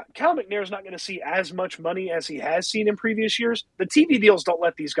 yeah, Cal McNair's not going to see as much money as he has seen in previous years. The TV deals don't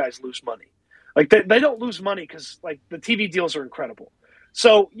let these guys lose money. Like, they don't lose money because, like, the TV deals are incredible.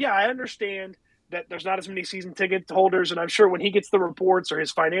 So, yeah, I understand that there's not as many season ticket holders, and I'm sure when he gets the reports or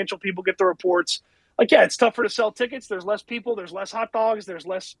his financial people get the reports, like, yeah, it's tougher to sell tickets. There's less people. There's less hot dogs. There's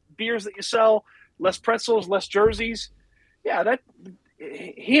less beers that you sell, less pretzels, less jerseys. Yeah, that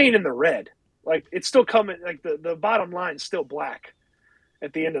he ain't in the red. Like, it's still coming. Like, the bottom line is still black.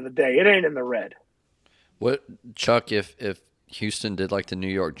 At the end of the day, it ain't in the red. What, Chuck, if Houston did like the New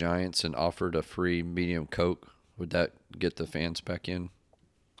York Giants and offered a free medium Coke, would that get the fans back in?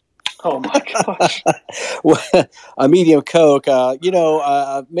 Oh my gosh! Well, a medium Coke,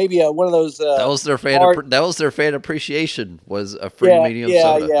 maybe one of those. That was their fan. That was their fan appreciation. Was a free medium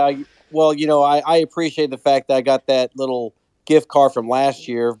soda. Yeah. Well, I appreciate the fact that I got that little gift card from last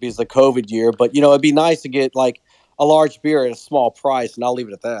year because of the COVID year. But it'd be nice to get like a large beer at a small price, and I'll leave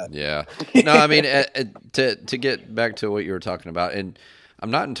it at that. Yeah. No, I mean, to get back to what you were talking about, and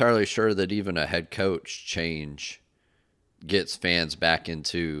I'm not entirely sure that even a head coach change gets fans back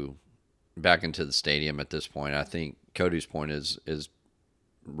into the stadium at this point. I think Cody's point is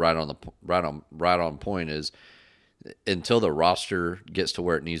right on point. Is until the roster gets to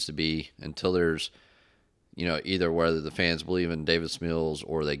where it needs to be, until there's either whether the fans believe in Davis Mills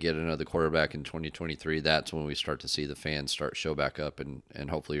or they get another quarterback in 2023, that's when we start to see the fans start show back up, and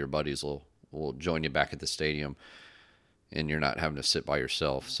hopefully your buddies will join you back at the stadium and you're not having to sit by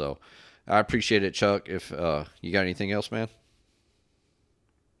yourself. So I appreciate it, Chuck. If you got anything else, man?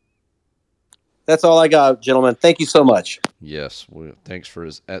 That's all I got, gentlemen. Thank you so much. Yes. Well, thanks for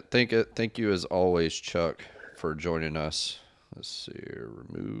thank you as always, Chuck, for joining us. Let's see here.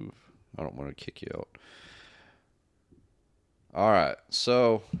 Remove. I don't want to kick you out. All right,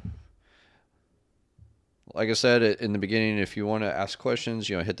 so like I said in the beginning, if you want to ask questions,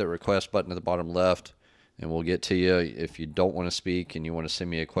 hit that request button at the bottom left, and we'll get to you. If you don't want to speak and you want to send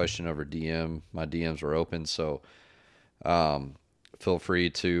me a question over DM, my DMs are open, so feel free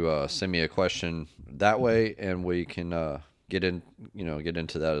to send me a question that way, and we can get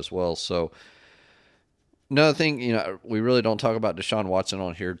into that as well. So another thing, we really don't talk about Deshaun Watson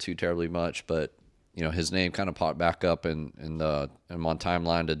on here too terribly much, but his name kind of popped back up in my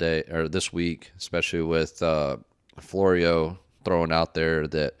timeline today or this week, especially with Florio throwing out there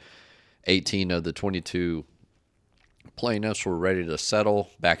that 18 of the 22 plaintiffs were ready to settle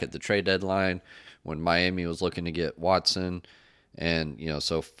back at the trade deadline when Miami was looking to get Watson. And,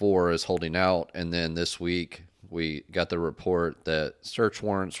 so 4 is holding out. And then this week we got the report that search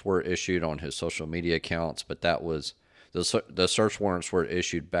warrants were issued on his social media accounts, but that was the search warrants were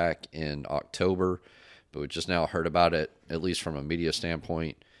issued back in October, but we just now heard about it, at least from a media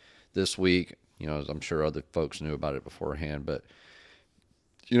standpoint, this week. I'm sure other folks knew about it beforehand, but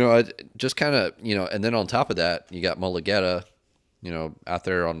I just kind of, and then on top of that, you got Mulugeta, out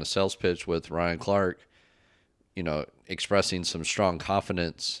there on the sales pitch with Ryan Clark, expressing some strong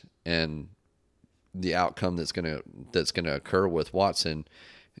confidence in the outcome that's gonna occur with Watson,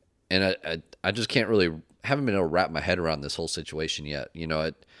 and I just can't really haven't been able to wrap my head around this whole situation yet.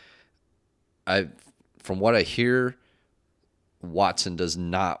 From what I hear, Watson does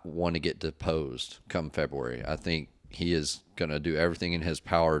not want to get deposed come February. I think he is going to do everything in his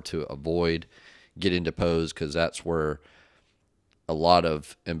power to avoid getting deposed because that's where a lot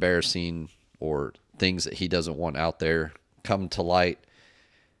of embarrassing or things that he doesn't want out there come to light.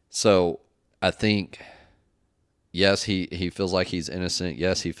 So I think yes, he feels like he's innocent.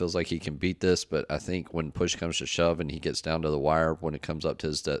 Yes, he feels like he can beat this. But I think when push comes to shove and he gets down to the wire, when it comes up to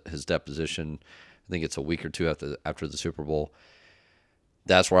his deposition, I think it's a week or two after the Super Bowl.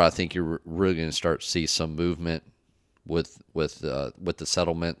 That's where I think you're really going to start to see some movement with the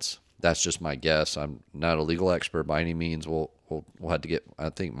settlements. That's just my guess. I'm not a legal expert by any means. We'll have to get. I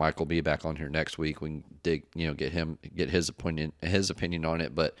think Mike will be back on here next week. We can get his opinion on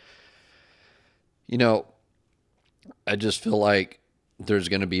it. But you know, I just feel like there's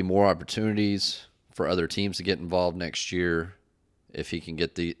going to be more opportunities for other teams to get involved next year if he can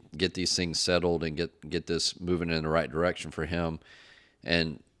get these things settled and get this moving in the right direction for him.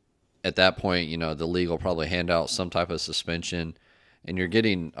 And at that point, the league will probably hand out some type of suspension, and you're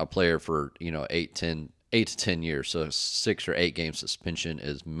getting a player for 8 to 10 years. So a 6 or 8 game suspension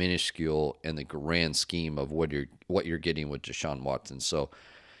is minuscule in the grand scheme of what you're getting with Deshaun Watson. So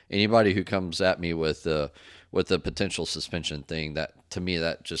anybody who comes at me with the potential suspension thing, that to me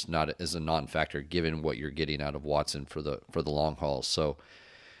that just not is a non-factor given what you're getting out of Watson for the long haul. So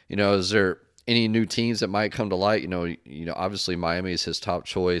is there any new teams that might come to light? Obviously Miami is his top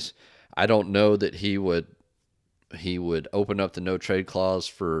choice. I don't know that he would open up the no trade clause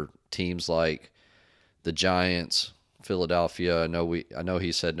for teams like the Giants, Philadelphia. I know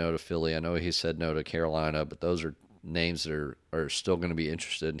he said no to Philly. I know he said no to Carolina, but those are names that are still going to be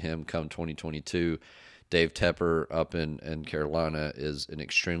interested in him come 2022. Dave Tepper up in Carolina is an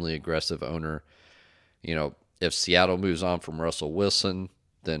extremely aggressive owner. If Seattle moves on from Russell Wilson,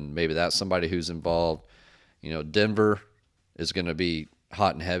 then maybe that's somebody who's involved. Denver is going to be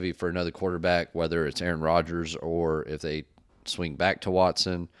hot and heavy for another quarterback, whether it's Aaron Rodgers or if they swing back to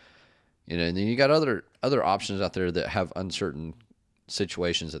Watson. And then you got other options out there that have uncertain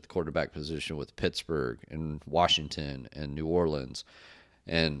situations at the quarterback position with Pittsburgh and Washington and New Orleans.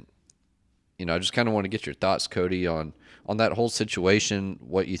 And I just kind of want to get your thoughts, Cody, on that whole situation,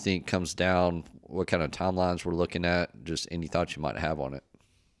 what you think comes down, what kind of timelines we're looking at, just any thoughts you might have on it.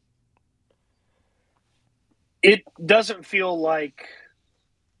 It doesn't feel like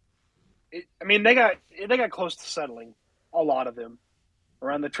they got close to settling, a lot of them,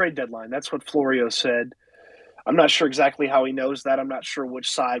 around the trade deadline. That's what Florio said. I'm not sure exactly how he knows that. I'm not sure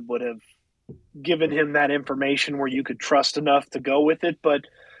which side would have given him that information where you could trust enough to go with it. But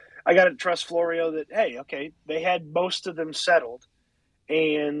I got to trust Florio that, hey, okay, they had most of them settled.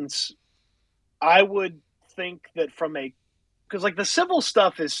 And I would think that because the civil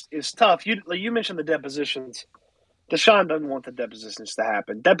stuff is tough. You mentioned the depositions. Deshaun doesn't want the depositions to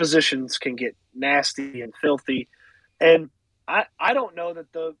happen. Depositions can get nasty and filthy. And I don't know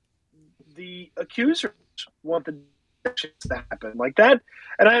that the accusers want the depositions to happen like that.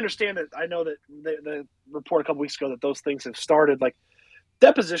 And I understand that. I know that the report a couple weeks ago that those things have started. Like,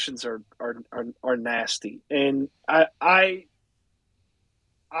 depositions are nasty. And I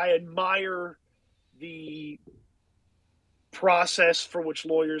admire the process for which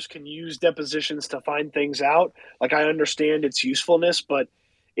lawyers can use depositions to find things out. Like, I understand its usefulness, but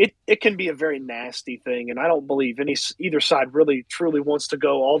it can be a very nasty thing. And I don't believe either side really truly wants to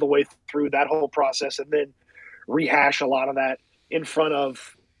go all the way through that whole process and then rehash a lot of that in front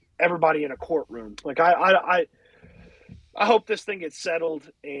of everybody in a courtroom. Like, I hope this thing gets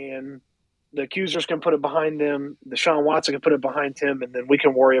settled and the accusers can put it behind them. Deshaun Watson can put it behind him, and then we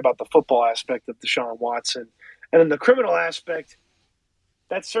can worry about the football aspect of Deshaun Watson. And then the criminal aspect,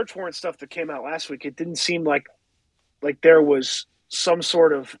 that search warrant stuff that came out last week, it didn't seem like there was some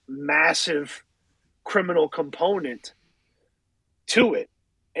sort of massive criminal component to it.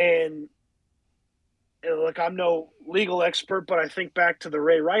 And I'm no legal expert, but I think back to the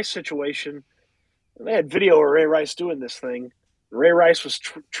Ray Rice situation. They had video of Ray Rice doing this thing. Ray Rice was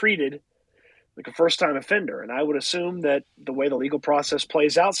treated like a first-time offender, and I would assume that the way the legal process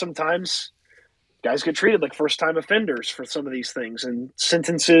plays out, sometimes guys get treated like first-time offenders for some of these things, and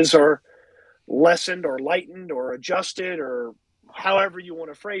sentences are lessened or lightened or adjusted or however you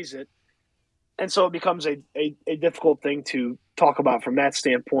want to phrase it. And so it becomes a difficult thing to talk about from that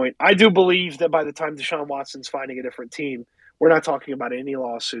standpoint. I do believe that by the time Deshaun Watson's finding a different team, we're not talking about any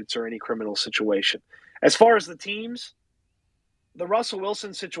lawsuits or any criminal situation. As far as the teams, the Russell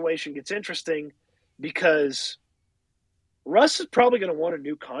Wilson situation gets interesting because Russ is probably going to want a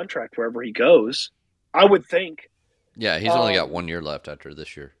new contract wherever he goes, I would think. Yeah, he's only got 1 year left after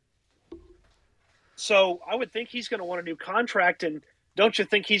this year. So I would think he's going to want a new contract, and don't you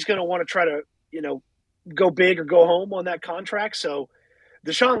think he's going to want to try to, go big or go home on that contract? So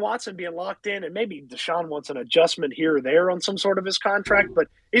Deshaun Watson being locked in, and maybe Deshaun wants an adjustment here or there on some sort of his contract, but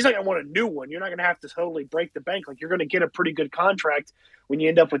he's not going to want a new one. You're not going to have to totally break the bank. Like, you're going to get a pretty good contract when you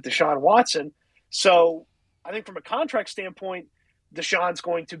end up with Deshaun Watson. So I think from a contract standpoint, Deshaun's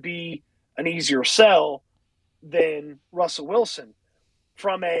going to be an easier sell than Russell Wilson.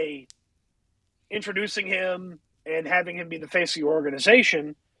 From a introducing him and having him be the face of your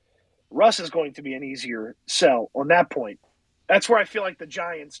organization, Russ is going to be an easier sell on that point. That's where I feel like the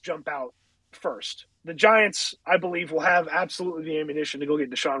Giants jump out first. The Giants, I believe, will have absolutely the ammunition to go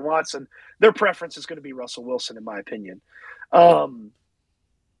get Deshaun Watson. Their preference is going to be Russell Wilson, in my opinion.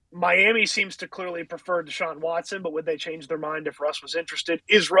 Miami seems to clearly prefer Deshaun Watson, but would they change their mind if Russ was interested?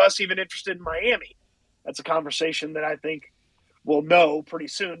 Is Russ even interested in Miami? That's a conversation that I think we'll know pretty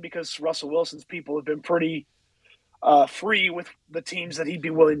soon, because Russell Wilson's people have been pretty free with the teams that he'd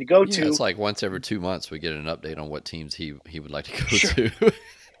be willing to go to. It's like once every 2 months we get an update on what teams he would like to go to.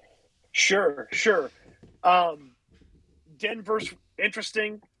 Sure. Denver's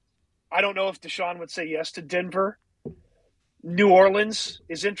interesting. I don't know if Deshaun would say yes to Denver. New Orleans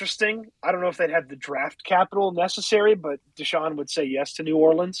is interesting. I don't know if they'd have the draft capital necessary, but Deshaun would say yes to New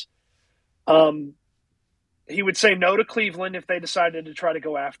Orleans. He would say no to Cleveland if they decided to try to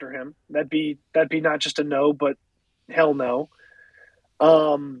go after him. That'd be not just a no, but hell no.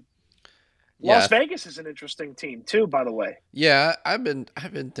 Las Vegas is an interesting team too, by the way. Yeah, I've been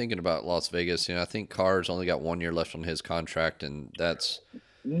thinking about Las Vegas. I think Carr's only got 1 year left on his contract, and that's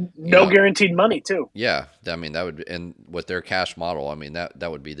no guaranteed money too. Yeah, I mean that would, and with their cash model, I mean that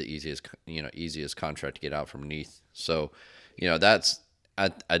would be the easiest contract to get out from underneath. So, that's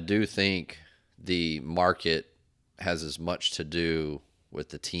I do think the market has as much to do with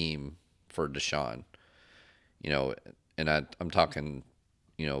the team for Deshaun. And I'm talking,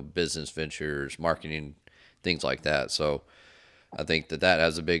 business ventures, marketing, things like that. So I think that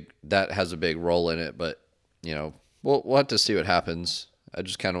has a big role in it. But we'll have to see what happens. I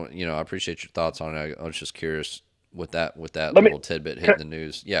just kind of I appreciate your thoughts on it. I was just curious with that little tidbit hitting the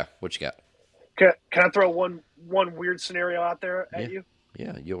news. Yeah, what you got? Can I throw one weird scenario out there at you?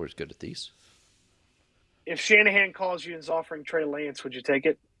 Yeah, you're always good at these. If Shanahan calls you and is offering Trey Lance, would you take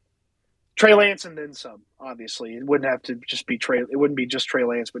it? Trey Lance and then some. Obviously, it wouldn't have to just be Trey. It wouldn't be just Trey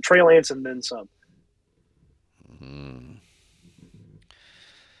Lance, but Trey Lance and then some.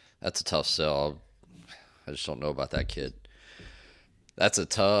 That's a tough sell. I just don't know about that kid. That's a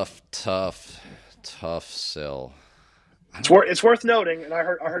tough sell. It's worth noting, and I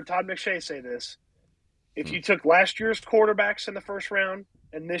heard Todd McShay say this. If you took last year's quarterbacks in the first round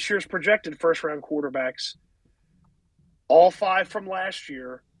and this year's projected first round quarterbacks, all 5 from last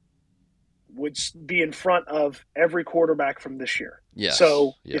year would be in front of every quarterback from this year. Yes.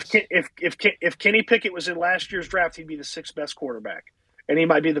 So yes. if Kenny Pickett was in last year's draft, he'd be the 6th best quarterback, and he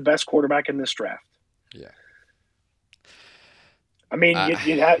might be the best quarterback in this draft. Yeah. I mean,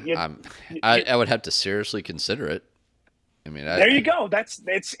 I would have to seriously consider it. I mean, there you go.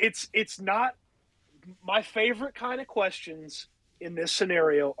 It's not my favorite kind of questions in this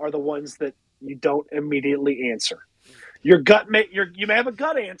scenario are the ones that you don't immediately answer. You may have a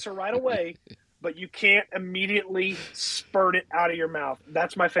gut answer right away, but you can't immediately spurt it out of your mouth.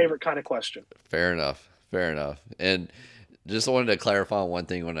 That's my favorite kind of question. Fair enough. And just wanted to clarify on one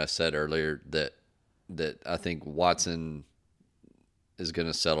thing when I said earlier that I think Watson is going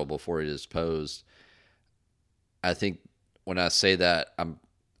to settle before he is posed. I think when I say that,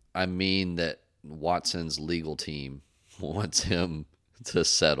 I mean that Watson's legal team wants him to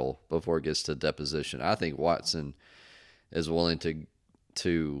settle before it gets to deposition. I think Watson is willing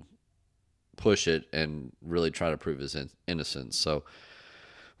to push it and really try to prove his innocence. So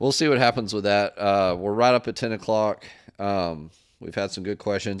we'll see what happens with that. We're right up at 10 o'clock. We've had some good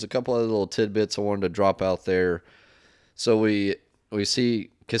questions. A couple other little tidbits I wanted to drop out there. So we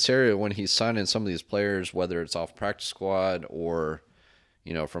see Caserio when he's signing some of these players, whether it's off practice squad or,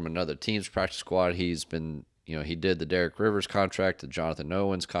 from another team's practice squad, he's been, he did the Derek Rivers contract, the Jonathan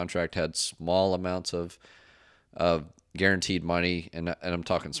Owens contract, had small amounts of guaranteed money, and I'm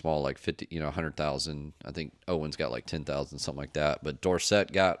talking small, like 50, 100,000. I think Owens got like 10,000, something like that. But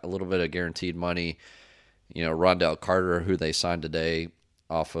Dorsett got a little bit of guaranteed money. Rondell Carter, who they signed today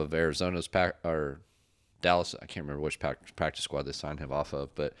off of Arizona's or Dallas, I can't remember which practice squad they signed him off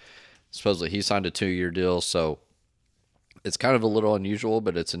of, but supposedly he signed a 2-year deal. So it's kind of a little unusual,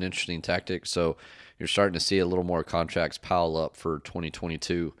 but it's an interesting tactic. So you're starting to see a little more contracts pile up for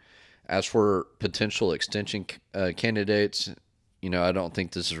 2022. As for potential extension candidates, I don't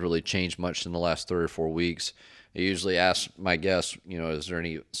think this has really changed much in the last 3 or 4 weeks. I usually ask my guests, is there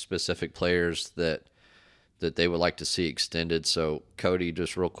any specific players that they would like to see extended? So Cody,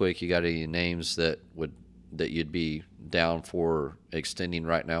 just real quick, you got any names that you'd be down for extending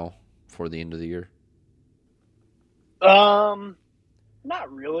right now for the end of the year? Not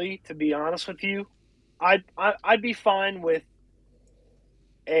really, to be honest with you. I'd be fine with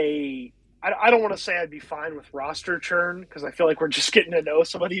a. I don't want to say I'd be fine with roster churn because I feel like we're just getting to know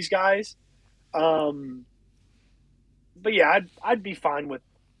some of these guys. Um, but yeah, I'd be fine with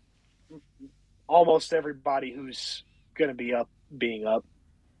almost everybody who's going to be up being up.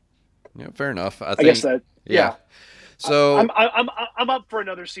 Yeah, fair enough. I guess that yeah. yeah. So I'm up for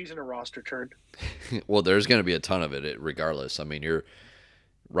another season of roster churn. well, there's going to be a ton of it regardless. I mean, you're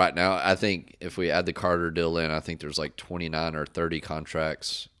right now. I think if we add the Carter deal in, I think there's like 29 or 30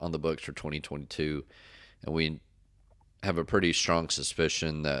 contracts on the books for 2022, and we have a pretty strong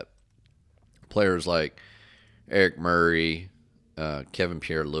suspicion that players like Eric Murray, Kevin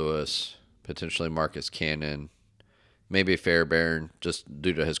Pierre-Louis, potentially Marcus Cannon, maybe Fairbairn, just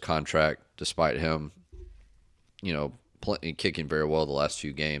due to his contract, despite him, kicking very well the last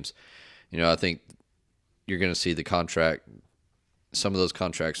few games. I think you're going to see some of those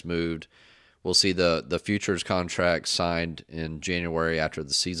contracts moved. We'll see the futures contract signed in January after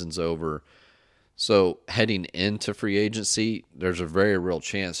the season's over. So heading into free agency, there's a very real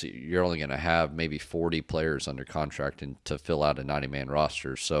chance that you're only going to have maybe 40 players under contract to fill out a 90-man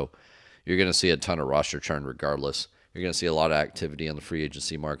roster. So you're going to see a ton of roster churn regardless. You're going to see a lot of activity on the free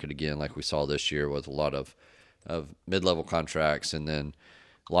agency market again, like we saw this year with a lot of mid-level contracts and then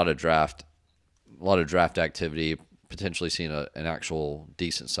a lot of draft activity, potentially seeing an actual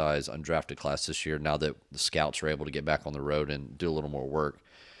decent size undrafted class this year now that the scouts are able to get back on the road and do a little more work.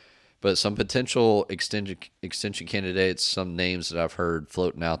 But some potential extension candidates, some names that I've heard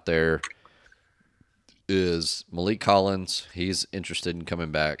floating out there is Malik Collins. He's interested in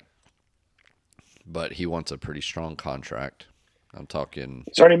coming back, but he wants a pretty strong contract. I'm talking.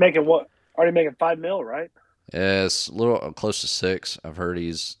 He's already making what? Already making $5 million, right? It's a little close to 6. I've heard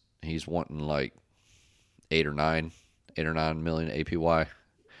he's wanting like 8 or 9 million APY.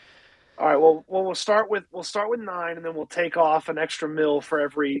 All right. Well, we'll start with 9, and then we'll take off an extra mil for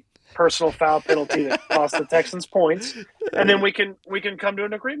every personal foul penalty that costs the Texans points, and then we can come to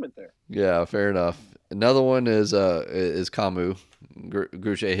an agreement there. Yeah, fair enough. Another one is Kamu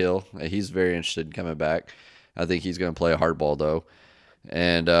Grugier Hill. He's very interested in coming back. I think he's going to play a hard ball though,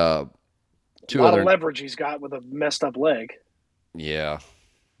 and a lot of leverage he's got with a messed up leg. Yeah.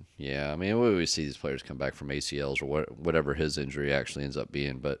 I mean, we see these players come back from ACLs or whatever his injury actually ends up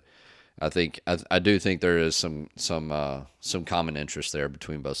being, but I do think there is some common interest there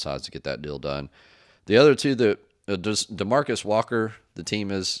between both sides to get that deal done. The other two, DeMarcus Walker, the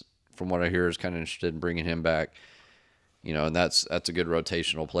team is, from what I hear, is kind of interested in bringing him back. And that's a good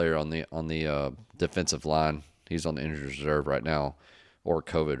rotational player on the defensive line. He's on the injured reserve right now, or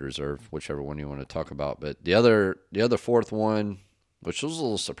COVID reserve, whichever one you want to talk about. But the other fourth one, which was a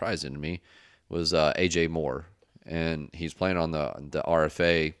little surprising to me, was AJ Moore, and he's playing on the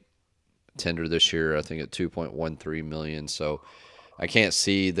RFA tender this year, I think at $2.13 million. So I can't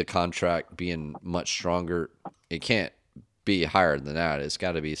see the contract being much stronger. It can't be higher than that. It's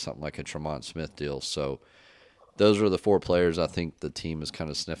got to be something like a Tremont Smith deal. So those are the 4 players I think the team is kind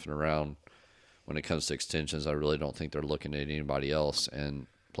of sniffing around when it comes to extensions. I really don't think they're looking at anybody else. And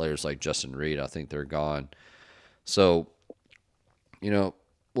players like Justin Reed, I think they're gone. So,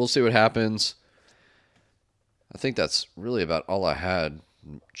 we'll see what happens. I think that's really about all I had.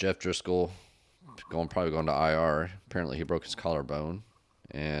 Jeff Driscoll probably going to IR. Apparently he broke his collarbone,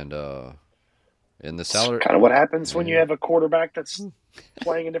 and in the salary, kind of what happens when you have a quarterback that's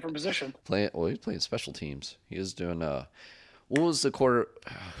playing a different position. He's playing special teams. He is doing. Who was the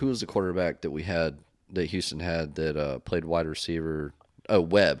quarterback that we had that Houston had that played wide receiver? Oh,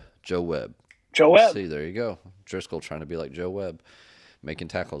 Joe Webb. See, there you go. Driscoll trying to be like Joe Webb, making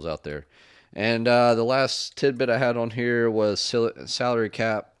tackles out there. And the last tidbit I had on here was salary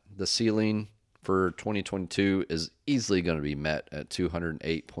cap. The ceiling for 2022 is easily going to be met at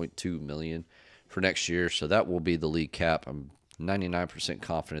 $208.2 million for next year. So that will be the league cap. I'm 99%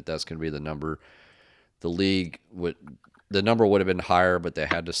 confident that's going to be the number. The number would have been higher, but they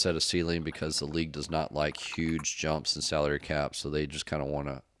had to set a ceiling because the league does not like huge jumps in salary cap. So they just kind of want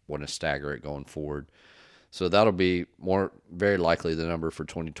to stagger it going forward. So that'll be very likely the number for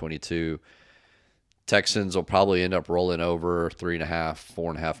 2022. Texans will probably end up rolling over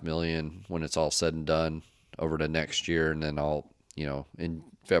 $4.5 million when it's all said and done over to next year. And then in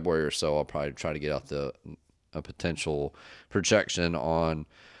February or so, I'll probably try to get out a potential projection on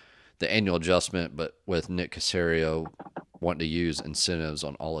the annual adjustment. But with Nick Caserio wanting to use incentives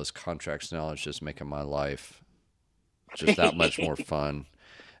on all his contracts now, it's just making my life just that much more fun.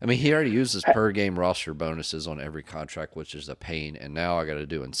 I mean, he already uses per game roster bonuses on every contract, which is a pain. And now I got to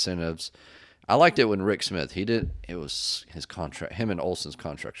do incentives. I liked it when Rick Smith, it was his contract, him and Olsen's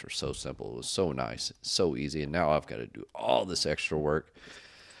contracts were so simple. It was so nice, so easy. And now I've got to do all this extra work.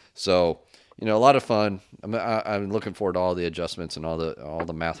 So, a lot of fun. I'm looking forward to all the adjustments and all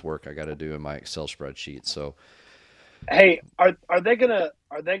the math work I got to do in my Excel spreadsheet. So, hey, are they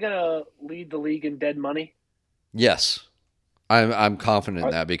gonna lead the league in dead money? yes, I'm confident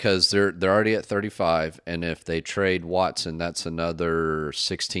in that because they're already at 35, and if they trade Watson, that's another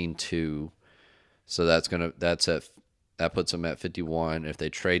 16-2. So that puts them at 51. If they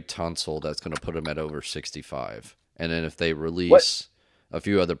trade Tunsil, that's going to put them at over 65. And then if they release a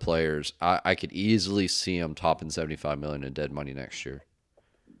few other players, I could easily see them topping 75 million in dead money next year.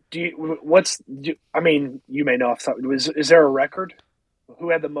 You may know off the top. Is there a record? Who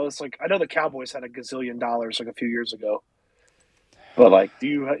had the most? Like, I know the Cowboys had $1 gazillion like a few years ago. But like, do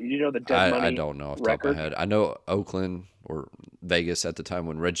you know the dead money? I don't know off the top of my head. I know Oakland or Vegas at the time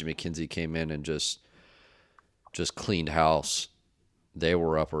when Reggie McKenzie came in and just cleaned house. They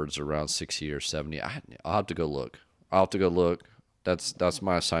were upwards around 60 or 70. I'll have to go look. That's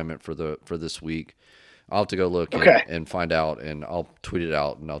my assignment for this week. I'll have to go look and find out, and I'll tweet it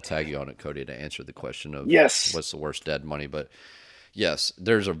out, and I'll tag you on it, Cody, to answer the question of what's the worst dead money. But yes,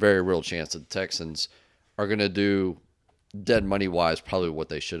 there's a very real chance that the Texans are going to do dead money wise probably what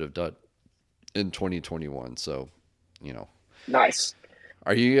they should have done in 2021. So, nice.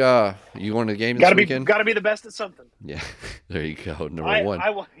 Are you going to the game this weekend? Got to be the best at something. Yeah, there you go. Number one.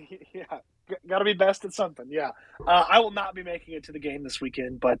 Got to be best at something. Yeah, I will not be making it to the game this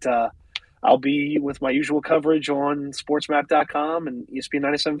weekend, but I'll be with my usual coverage on SportsMap.com and ESPN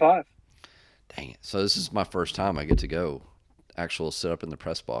 97.5. Dang it! So this is my first time I get to go sit up in the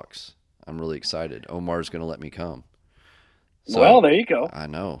press box. I'm really excited. Omar's going to let me come. So, well, there you go. I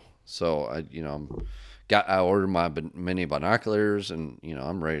know. So I ordered my mini binoculars, and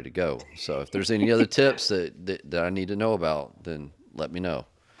I'm ready to go. So if there's any other tips that I need to know about, then let me know.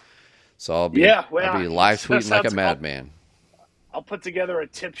 So I'll be live tweeting like a madman. I'll put together a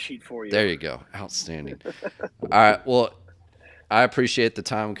tip sheet for you. There you go. Outstanding. All right. Well, I appreciate the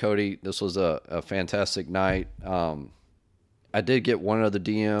time, Cody. This was a fantastic night. I did get one other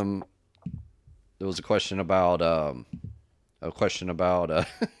DM. There was a question about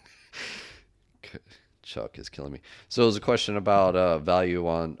Chuck is killing me. So it was a question about value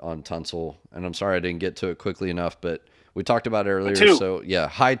on Tunsil, and I'm sorry I didn't get to it quickly enough, but we talked about it earlier. So yeah,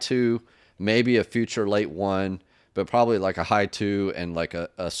 high 2, maybe a future late 1, but probably like a high 2 and like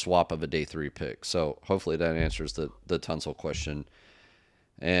a swap of a day 3 pick. So hopefully that answers the Tunsil question.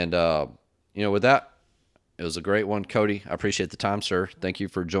 And with that, it was a great one, Cody. I appreciate the time, sir. Thank you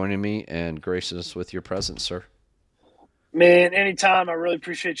for joining me and gracing us with your presence, sir. Man, anytime. I really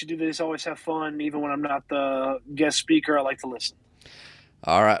appreciate you do this. Always have fun. Even when I'm not the guest speaker, I like to listen.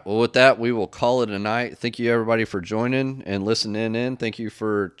 All right. Well, with that, we will call it a night. Thank you, everybody, for joining and listening in. Thank you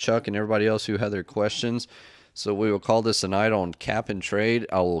for Chuck and everybody else who had their questions. So we will call this a night on Cap and Trade.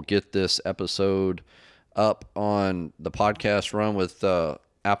 I will get this episode up on the podcast run with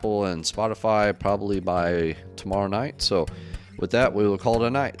Apple and Spotify probably by tomorrow night. So with that, we will call it a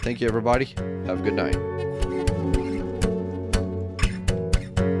night. Thank you, everybody. Have a good night.